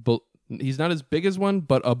he's not as big as one,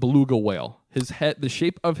 but a beluga whale. His head, the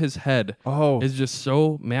shape of his head is just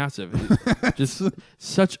so massive. Just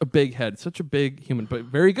such a big head, such a big human, but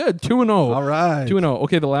very good. 2-0. All right. 2-0.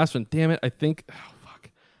 Okay, the last one. Damn it. I think, fuck.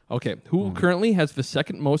 Okay, who currently has the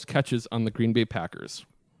second most catches on the Green Bay Packers?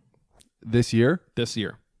 This year? This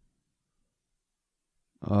year.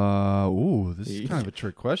 This is kind of a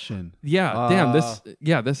trick question. Yeah,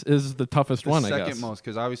 this is the toughest one, I guess. Second most,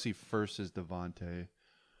 because obviously first is Devontae.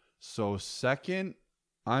 So second,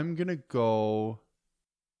 I'm going to go...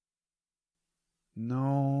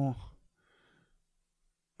 No.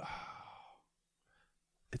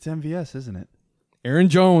 It's MVS, isn't it? Aaron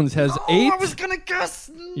Jones has 8. I was gonna guess.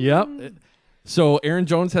 Yep. So Aaron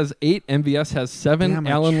Jones has 8. MVS has 7. Damn,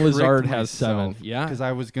 Alan Lazard has 7. Yeah. Because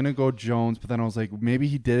I was gonna go Jones, but then I was like, maybe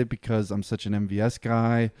he did it because I'm such an MVS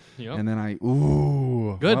guy. Yep. And then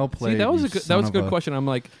good. Well played. See, that was a good a question. I'm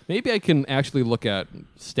like, maybe I can actually look at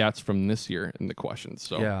stats from this year in the questions.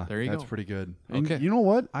 So yeah, there you go. That's pretty good. And Okay. you know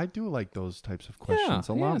what? I do like those types of questions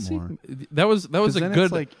a lot see, more. that was a then good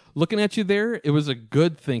it's like- looking at you there. It was a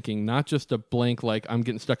good thinking, not just a blank like I'm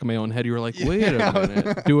getting stuck in my own head. You were like, wait a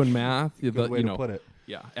minute, doing math. Good way to put it.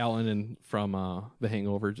 Yeah, Alan and from The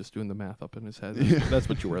Hangover, just doing the math up in his head. That's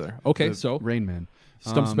what you were there. Okay, so Rain Man,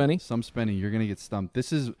 Stump Spenny. Stump Spenny, you're gonna get stumped.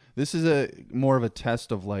 This is a more of a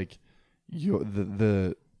test of like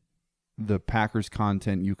the Packers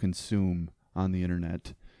content you consume on the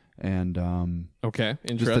internet, and okay,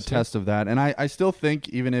 interesting. Just a test of that. And I still think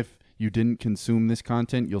even if you didn't consume this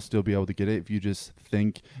content, you'll still be able to get it if you just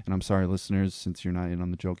think. And I'm sorry, listeners, since you're not in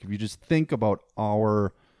on the joke, if you just think about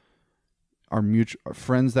our mutual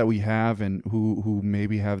friends that we have and who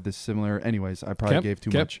maybe have this similar. Anyways, I probably gave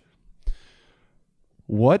too much.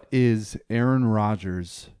 What is Aaron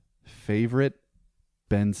Rodgers' favorite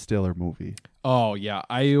Ben Stiller movie? Oh yeah,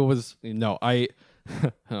 oh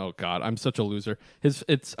god, I'm such a loser.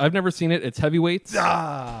 I've never seen it. It's Heavyweights.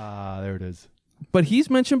 There it is. But he's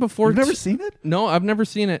mentioned before. You've never seen it? No, I've never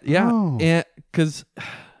seen it. Yeah, Oh. and because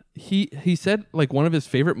he said like one of his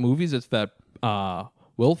favorite movies is that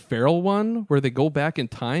Will Ferrell one where they go back in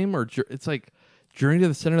time, or it's like Journey to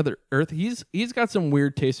the Center of the Earth. He's got some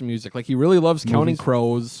weird taste in music. Like he really loves Counting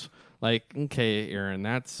Crows. Like, okay, Aaron,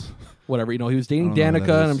 that's whatever. He was dating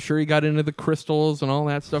Danica, and I'm sure he got into the crystals and all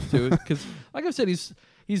that stuff too. Because, like I said, he's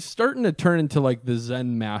starting to turn into like the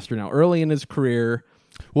Zen master now. Early in his career.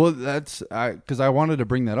 Well, that's because I wanted to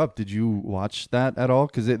bring that up. Did you watch that at all?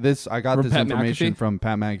 Because I got From this Pat information McAfee? from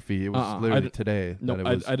Pat McAfee. It was literally today. No, that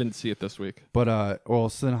it was. I didn't see it this week. But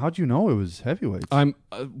so then how'd you know it was heavyweights?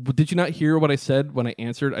 Did you not hear what I said when I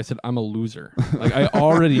answered? I said I'm a loser. Like I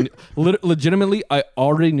already, legitimately, I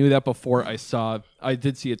already knew that before I saw. I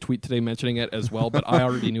did see a tweet today mentioning it as well, but I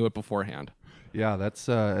already knew it beforehand. Yeah,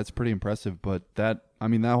 that's pretty impressive. But that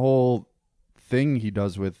whole thing he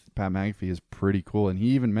does with Pat McAfee is pretty cool. And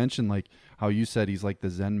he even mentioned like how you said he's like the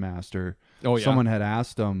Zen master. Oh yeah. Someone had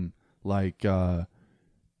asked him like, well,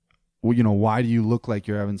 why do you look like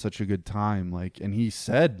you're having such a good time? Like, and he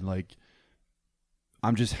said like,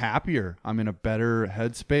 I'm just happier. I'm in a better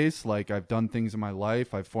headspace. Like I've done things in my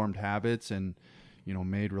life. I've formed habits and,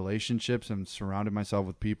 made relationships and surrounded myself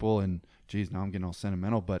with people. And geez, now I'm getting all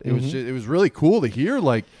sentimental, but it was really cool to hear.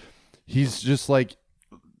 Like he's just like,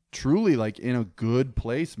 truly like in a good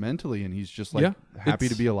place mentally, and he's just like happy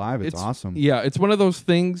to be alive. It's awesome. Yeah, it's one of those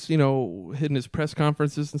things, in his press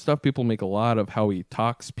conferences and stuff, people make a lot of how he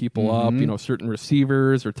talks people up, certain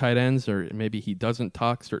receivers or tight ends, or maybe he doesn't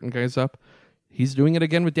talk certain guys up. He's doing it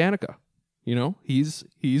again with Danica. He's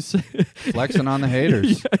flexing on the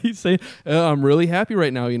haters. Yeah, he's saying, I'm really happy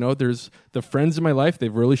right now. There's the friends in my life.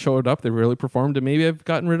 They've really showed up. They've really performed. And maybe I've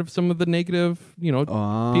gotten rid of some of the negative, people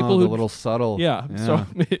who a little subtle. Yeah. So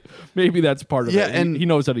maybe that's part of it. And he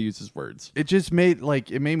knows how to use his words. It just made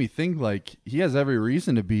me think like he has every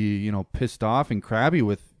reason to be, pissed off and crabby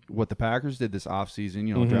with what the Packers did this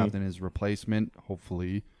offseason, drafting his replacement,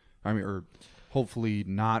 hopefully. Hopefully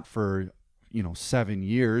not for 7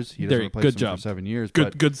 years. He doesn't replace him for 7 years.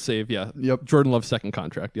 Good save, yeah. Yep. Jordan Love's second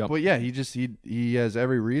contract, yep. But yeah, he has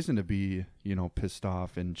every reason to be, pissed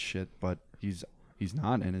off and shit, but he's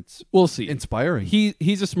not, and it's we'll see. Inspiring.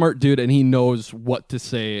 He's a smart dude, and he knows what to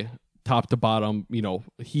say top to bottom.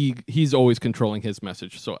 He's always controlling his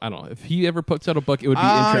message. So I don't know. If he ever puts out a book, it would be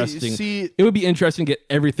interesting. It would be interesting to get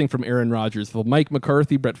everything from Aaron Rodgers. The Mike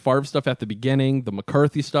McCarthy, Brett Favre stuff at the beginning, the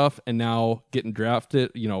McCarthy stuff, and now getting drafted,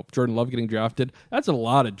 Jordan Love getting drafted. That's a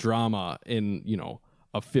lot of drama in,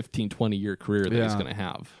 a 15, 20-year career that he's going to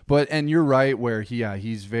have. And you're right where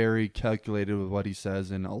he's very calculated with what he says,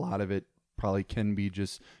 and a lot of it probably can be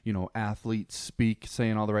just, athlete speak,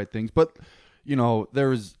 saying all the right things. But,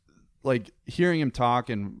 there's like hearing him talk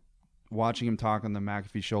and watching him talk on the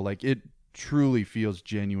McAfee show, like it truly feels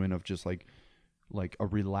genuine of just like a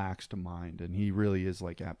relaxed mind, and he really is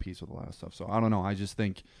like at peace with a lot of stuff. So I don't know. I just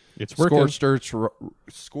think it's working.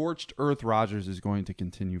 Scorched Earth Rodgers is going to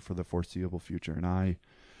continue for the foreseeable future, and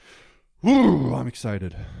I'm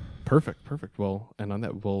excited. Perfect. Well, and on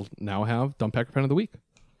that, we'll now have Dumb Packer Fan of the Week.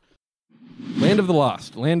 Land of the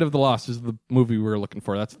Lost. Land of the Lost is the movie we were looking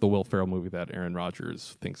for. That's the Will Ferrell movie that Aaron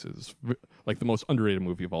Rodgers thinks is like the most underrated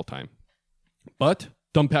movie of all time. But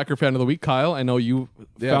Dumb Packer Fan of the Week, Kyle, I know you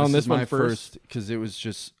found this one my first because it was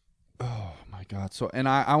just my my God. So, and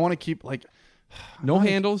I want to keep like no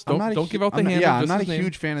handles. Don't give out the handles. Yeah, I'm not a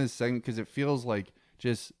huge fan of this segment because it feels like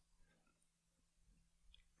just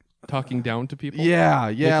talking down to people.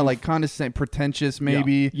 Yeah, like condescending, pretentious,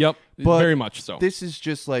 maybe. Yep, but very much so. This is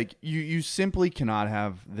just like you simply cannot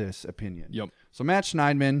have this opinion. Yep. So Matt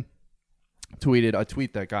Schneidman tweeted a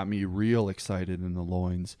tweet that got me real excited in the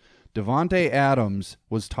loins. Devontae Adams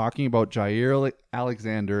was talking about Jair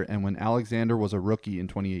Alexander, and when Alexander was a rookie in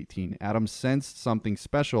 2018, Adams sensed something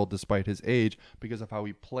special despite his age because of how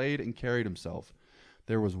he played and carried himself.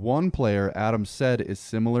 There was one player Adams said is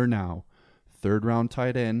similar now. Third-round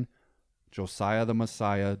tight end, Josiah the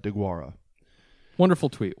Messiah DeGuara. Wonderful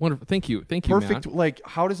tweet. Wonderful. Thank you. Perfect. Matt. Like,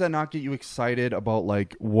 how does that not get you excited about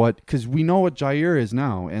like what? Because we know what Jair is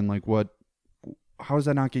now, and like what? How does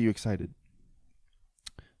that not get you excited?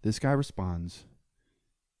 This guy responds,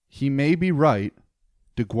 he may be right.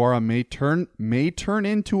 DeGuara may turn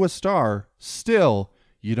into a star. Still,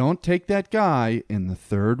 you don't take that guy in the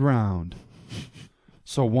third round.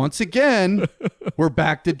 So once again, we're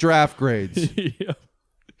back to draft grades. Yeah.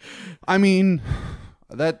 I mean,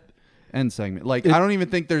 that end segment. Like, I don't even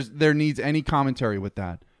think there needs any commentary with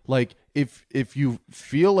that. Like, if you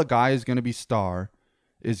feel a guy is going to be a star,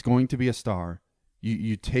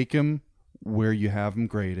 you take him where you have him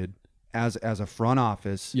graded as a front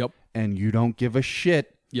office. Yep. And you don't give a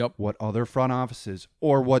shit what other front offices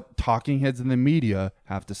or what talking heads in the media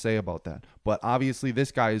have to say about that. But obviously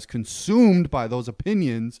this guy is consumed by those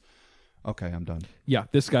opinions. Okay, I'm done. Yeah,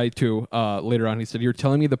 this guy too, later on, he said, you're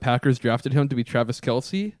telling me the Packers drafted him to be Travis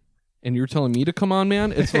Kelce? And you're telling me to come on,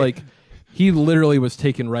 man? It's like he literally was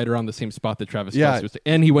taken right around the same spot that Travis Kelce was.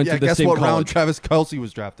 And he went to the guess same what college. round Travis Kelce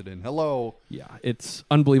was drafted in? Hello. Yeah, it's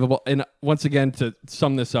unbelievable. And once again, to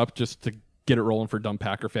sum this up, just to get it rolling for Dumb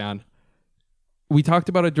Packer fan, we talked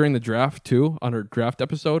about it during the draft too, on our draft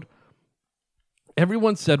episode.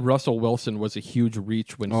 Everyone said Russell Wilson was a huge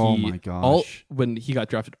reach when when he got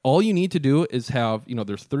drafted. All you need to do is have,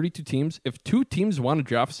 there's 32 teams. If 2 teams want to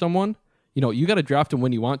draft someone, you got to draft them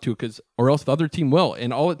when you want to, or else the other team will.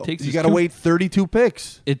 And all it takes is you got to wait 32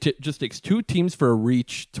 picks. It just takes 2 teams for a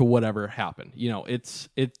reach to whatever happen. It's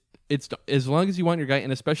as long as you want your guy,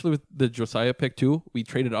 and especially with the Josiah pick too. We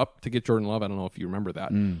traded up to get Jordan Love. I don't know if you remember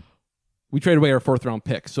that. We traded away our 4th round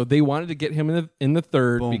pick, so they wanted to get him in the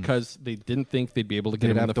 3rd because they didn't think they'd be able to get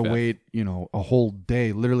him in the 5th. They'd have to wait, a whole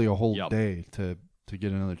day, literally a whole day to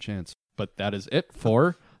get another chance. But that is it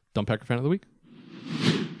for Dumb Packer Fan of the Week.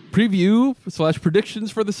 Preview /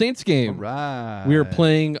 predictions for the Saints game. All right. We are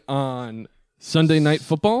playing on Sunday Night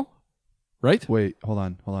Football, right? Wait, hold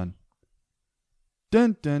on.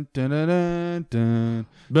 Dun, dun, dun, dun, dun,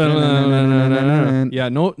 dun. Yeah,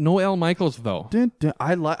 no Al Michaels though. Dun, dun.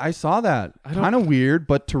 I saw that. Kind of weird,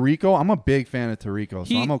 but Tirico, I'm a big fan of Tirico,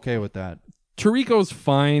 so I'm okay with that. Tirico's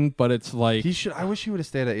fine, but it's like I wish he would have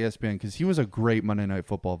stayed at ESPN because he was a great Monday Night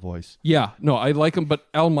Football voice. Yeah, no, I like him, but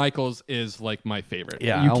Al Michaels is like my favorite.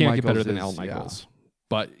 Yeah, you Al can't Michaels get better than Al Michaels. Yeah.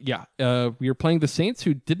 But yeah, we are playing the Saints,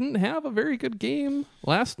 who didn't have a very good game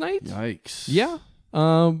last night. Yikes. Yeah.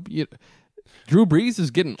 Drew Brees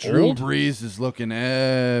is getting old. Drew Brees is looking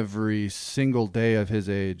every single day of his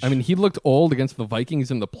age. I mean, he looked old against the Vikings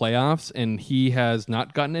in the playoffs, and he has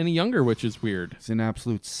not gotten any younger, which is weird. He's an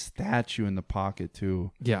absolute statue in the pocket,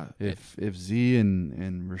 too. Yeah. If Z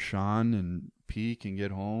and Rashawn and P can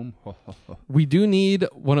get home. We do need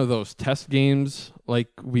one of those test games, like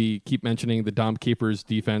we keep mentioning the Dom Capers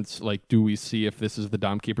defense. Like, do we see if this is the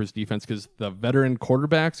Dom Capers defense? Because the veteran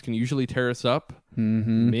quarterbacks can usually tear us up.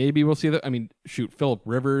 Mm-hmm. Maybe we'll see that. I mean, shoot, Phillip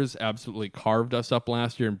Rivers absolutely carved us up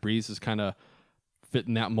last year, and Breeze is kind of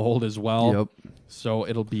fitting that mold as well. Yep. So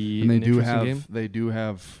it'll be and an interesting game. They do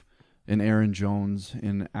have an Aaron Jones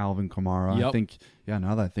and Alvin Kamara. Yep. I think,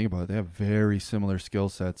 now that I think about it, they have very similar skill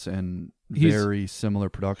sets and very similar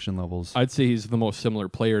production levels. I'd say he's the most similar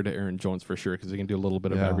player to Aaron Jones for sure, because he can do a little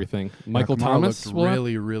bit of everything. Michael Kamara Thomas looked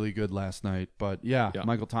really, really good last night. But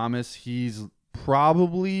Michael Thomas, he's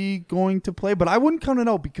probably going to play, but I wouldn't count it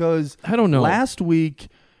out because I don't know. Last week,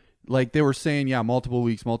 like they were saying, multiple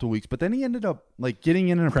weeks, but then he ended up like getting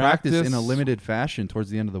in a practice in a limited fashion towards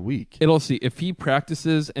the end of the week. It'll see if he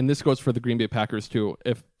practices, and this goes for the Green Bay Packers too.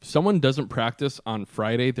 If someone doesn't practice on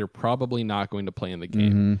Friday, they're probably not going to play in the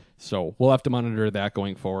game. Mm-hmm. So we'll have to monitor that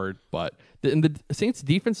going forward. But the Saints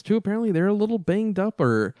defense too, apparently they're a little banged up,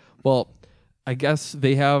 I guess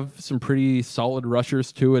they have some pretty solid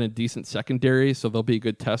rushers too and a decent secondary, so they'll be a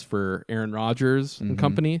good test for Aaron Rodgers and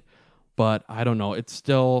company. But I don't know. It's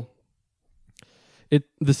still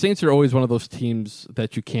the Saints are always one of those teams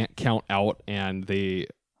that you can't count out, and they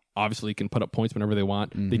obviously can put up points whenever they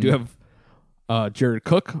want. Mm-hmm. They do have Jared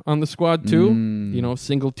Cook on the squad too. You know,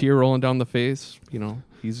 single tear rolling down the face. You know,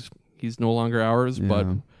 he's no longer ours, but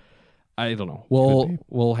I don't know.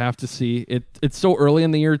 We'll have to see. It's so early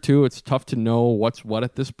in the year too. It's tough to know what's what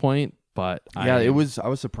at this point. But I was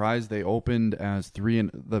surprised they opened as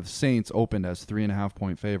the Saints opened as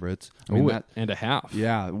 3.5-point favorites. I mean, and a half.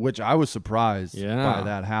 Yeah, which I was surprised by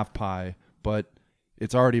that half pie, but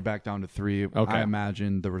it's already back down to 3. Okay. I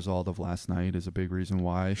imagine the result of last night is a big reason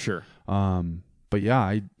why. Sure. But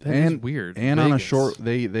yeah, that is weird. And Vegas. on a short,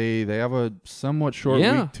 they have a somewhat short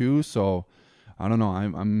week too. So I don't know.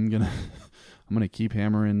 I'm gonna keep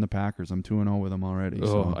hammering the Packers. I'm 2-0 with them already. Oh,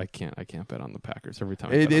 so. I can't bet on the Packers every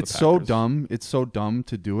time. It's so dumb. It's so dumb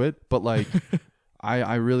to do it. But like,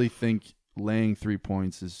 I really think laying 3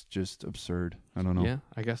 points is just absurd. I don't know. Yeah,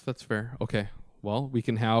 I guess that's fair. Okay. Well, we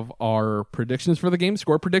can have our predictions for the game.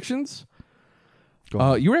 Score predictions.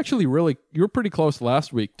 You were actually you were pretty close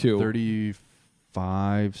last week too.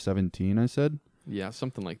 35-17, I said. Yeah,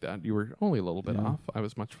 something like that. You were only a little bit off. I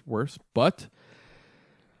was much worse, but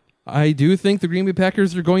I do think the Green Bay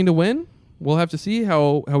Packers are going to win. We'll have to see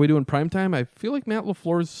how we do in primetime. I feel like Matt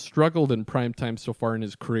LaFleur's struggled in primetime so far in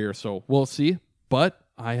his career, so we'll see. But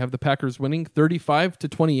I have the Packers winning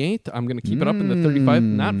 35-28. I'm going to keep it up in the 35,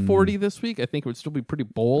 not 40 this week. I think it would still be pretty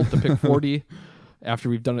bold to pick 40 after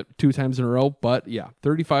we've done it 2 times in a row. But yeah,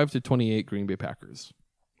 35-28 Green Bay Packers.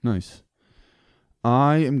 Nice.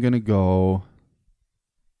 I am going to go,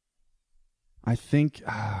 I think,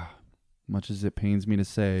 much as it pains me to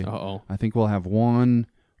say, I think we'll have one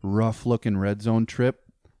rough-looking red zone trip.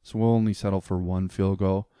 So we'll only settle for 1 field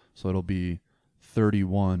goal. So it'll be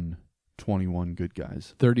 31-21 good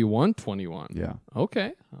guys. 31-21. Yeah.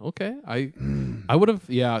 Okay. I would have,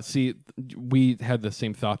 see, we had the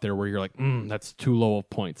same thought there where you're like, that's too low of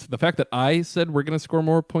points. The fact that I said we're going to score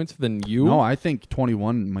more points than you. No, I think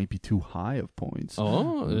 21 might be too high of points.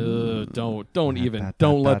 Don't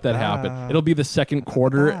let that happen. It'll be the second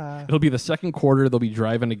quarter. They'll be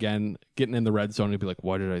driving again, getting in the red zone. It'll be like,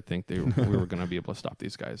 why did I think we were going to be able to stop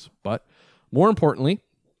these guys? But more importantly,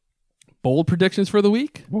 bold predictions for the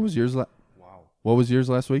week. What was yours? What was yours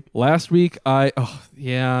last week? Last week,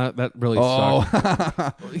 that really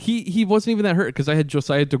sucked. He wasn't even that hurt because I had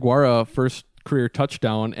Josiah DeGuara first career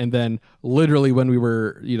touchdown, and then literally when we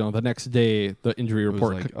were, the next day, the injury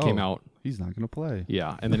report came out. He's not going to play.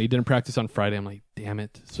 Yeah, and then he didn't practice on Friday. I'm like, damn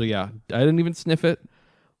it. So yeah, I didn't even sniff it.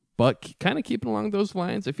 But kind of keeping along those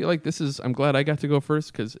lines, I feel like I'm glad I got to go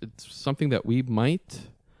first because it's something that we might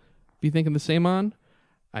be thinking the same on.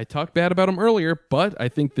 I talked bad about him earlier, but I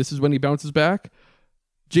think this is when he bounces back.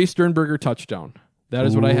 Jay Sternberger touchdown. That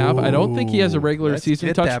is what I have. I don't think he has a regular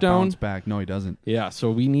season touchdown. That bounce back. No, he doesn't. Yeah, so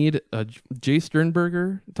we need a Jay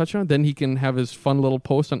Sternberger touchdown. Then he can have his fun little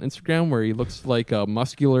post on Instagram where he looks like a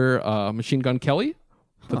muscular Machine Gun Kelly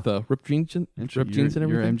with the ripped jeans and everything.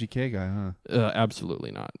 You're an MGK guy, huh?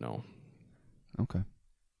 Absolutely not. No. Okay.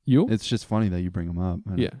 You? It's just funny that you bring him up.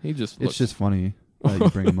 Yeah, he just. It's just funny that you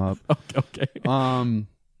bring him up. Okay.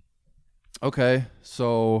 Okay,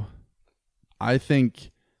 so I think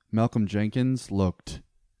Malcolm Jenkins looked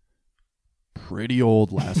pretty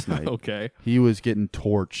old last night. Okay. He was getting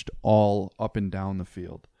torched all up and down the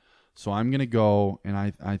field. So I'm going to go, and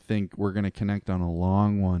I think we're going to connect on a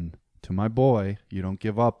long one to my boy. You don't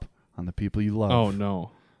give up on the people you love. Oh, no.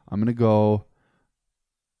 I'm going to go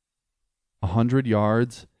 100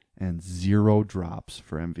 yards and 0 drops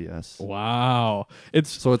for MVS. Wow.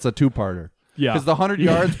 So it's a 2-parter. Yeah. Because the 100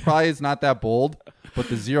 yards probably is not that bold, but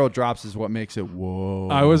the 0 drops is what makes it whoa.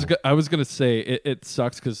 I was going to say it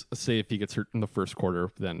sucks because, say, if he gets hurt in the first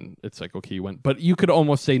quarter, then it's like, okay, you went. But you could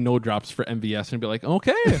almost say no drops for MVS and be like,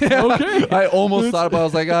 okay, okay. I almost thought about it. I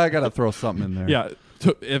was like, I got to throw something in there. Yeah.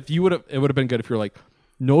 If you would have, it would have been good if you were like,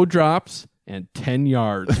 no drops and 10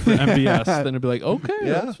 yards for MVS. Then it'd be like,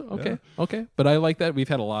 okay, okay. But I like that. We've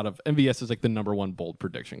had a lot of MVS is like the number 1 bold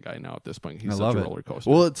prediction guy now at this point. He's such a roller coaster.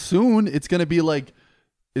 Well, it's gonna be like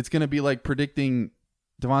predicting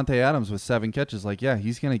Devontae Adams with 7 catches. Like, yeah,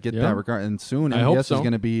 he's gonna get that regard, and soon MVS is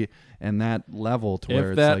gonna be in that level to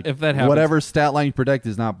where if that happens, whatever stat line you predict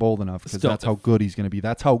is not bold enough because that's how good he's gonna be.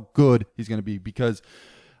 That's how good he's gonna be because,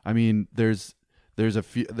 I mean, there's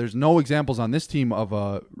no examples on this team of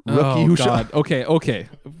a rookie who shot. Okay.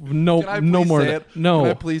 No more. No.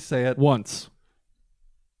 Can I please say it once?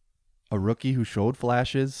 A rookie who showed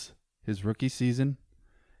flashes his rookie season.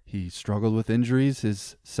 He struggled with injuries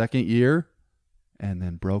his second year, and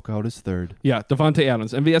then broke out his third. Yeah, Devontae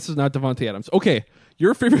Adams. MVS is not Devontae Adams. Okay,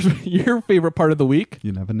 your favorite part of the week.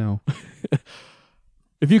 You never know.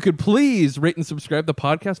 If you could please rate and subscribe the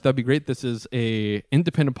podcast, that'd be great. This is a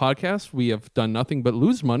independent podcast. We have done nothing but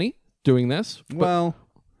lose money. doing this. Well,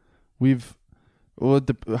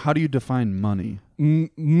 how do you define money?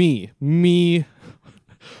 Me.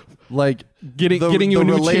 Like getting you a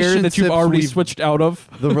new chair that you've already switched out of.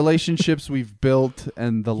 The relationships we've built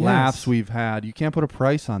and the laughs we've had. You can't put a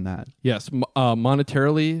price on that. Yes,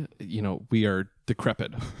 monetarily, we are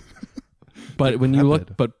decrepit. But when you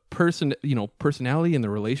look, personality and the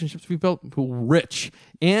relationships we've built, rich,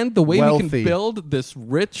 and the way Wealthy. we can build this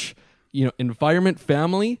rich, environment,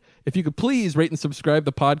 family. If you could please rate and subscribe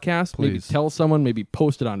the podcast, maybe tell someone, maybe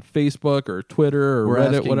post it on Facebook or Twitter or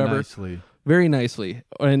Reddit, whatever. Nicely. Very nicely.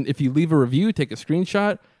 And if you leave a review, take a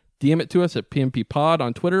screenshot, DM it to us at PMP POD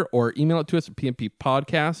on Twitter, or email it to us at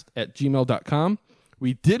pmppodcast@gmail.com.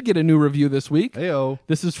 We did get a new review this week. Heyo.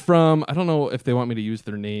 This is from, I don't know if they want me to use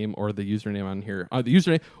their name or the username on here. The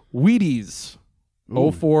username,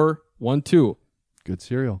 Wheaties0412. Good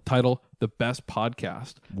cereal. Title, The Best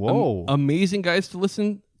Podcast. Whoa. Amazing guys to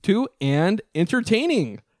listen to and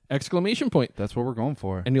entertaining! ! That's what we're going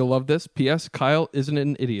for. And you'll love this. P.S. Kyle isn't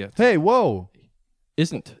an idiot. Hey, whoa.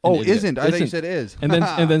 Isn't. Isn't. I thought you said is. and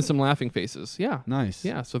then some laughing faces. Yeah. Nice.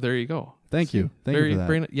 Yeah, so there you go. Thank you. Thank you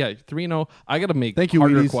for that. 3-0. I got to make Thank you,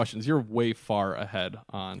 harder Wheaties. questions. You're way far ahead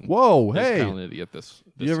on. Whoa, this hey. kind of an idiot this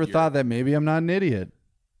You ever year. thought that maybe I'm not an idiot?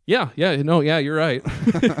 Yeah, you're right.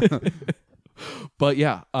 But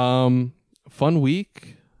yeah, fun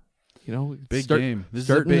week. Big game. This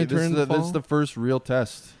is the first real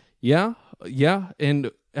test. Yeah,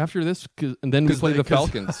 and after this, and then we play the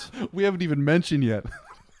Falcons. We haven't even mentioned yet.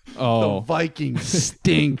 Oh, the Vikings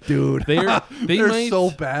stink, dude. They're might,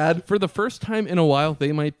 so bad. For the first time in a while,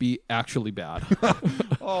 they might be actually bad.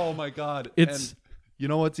 Oh my God! It's you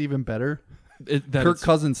know what's even better? Kirk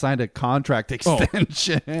Cousins signed a contract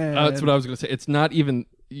extension. That's what I was going to say. It's not even.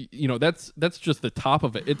 That's just the top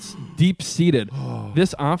of it. It's deep seated.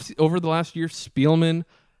 This over the last year, Spielman,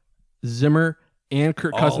 Zimmer, and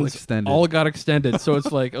Kirk Cousins all got extended. So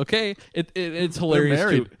it's like, okay, it's hilarious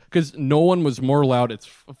too, because no one was more loud. It's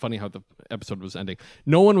funny how the episode was ending.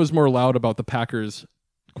 No one was more loud about the Packers'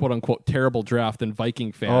 quote unquote terrible draft than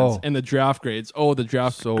Viking fans and the draft grades. The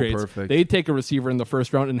draft grades. Perfect. They take a receiver in the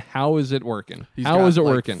first round, and how is it working? How is it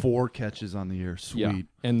working? 4 catches on the year. Sweet. Yeah,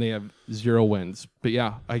 and they have 0 wins. But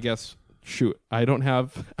yeah, I guess I don't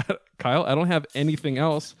have Kyle. I don't have anything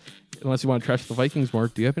else unless you want to trash the Vikings more.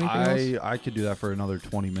 Do you have anything else? I could do that for another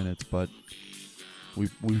 20 minutes, but we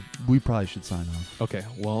probably should sign off. Okay.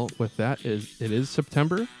 Well, with that it is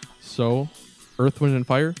September, so Earth, Wind, and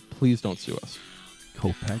Fire, please don't sue us.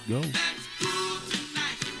 Go Pack, go.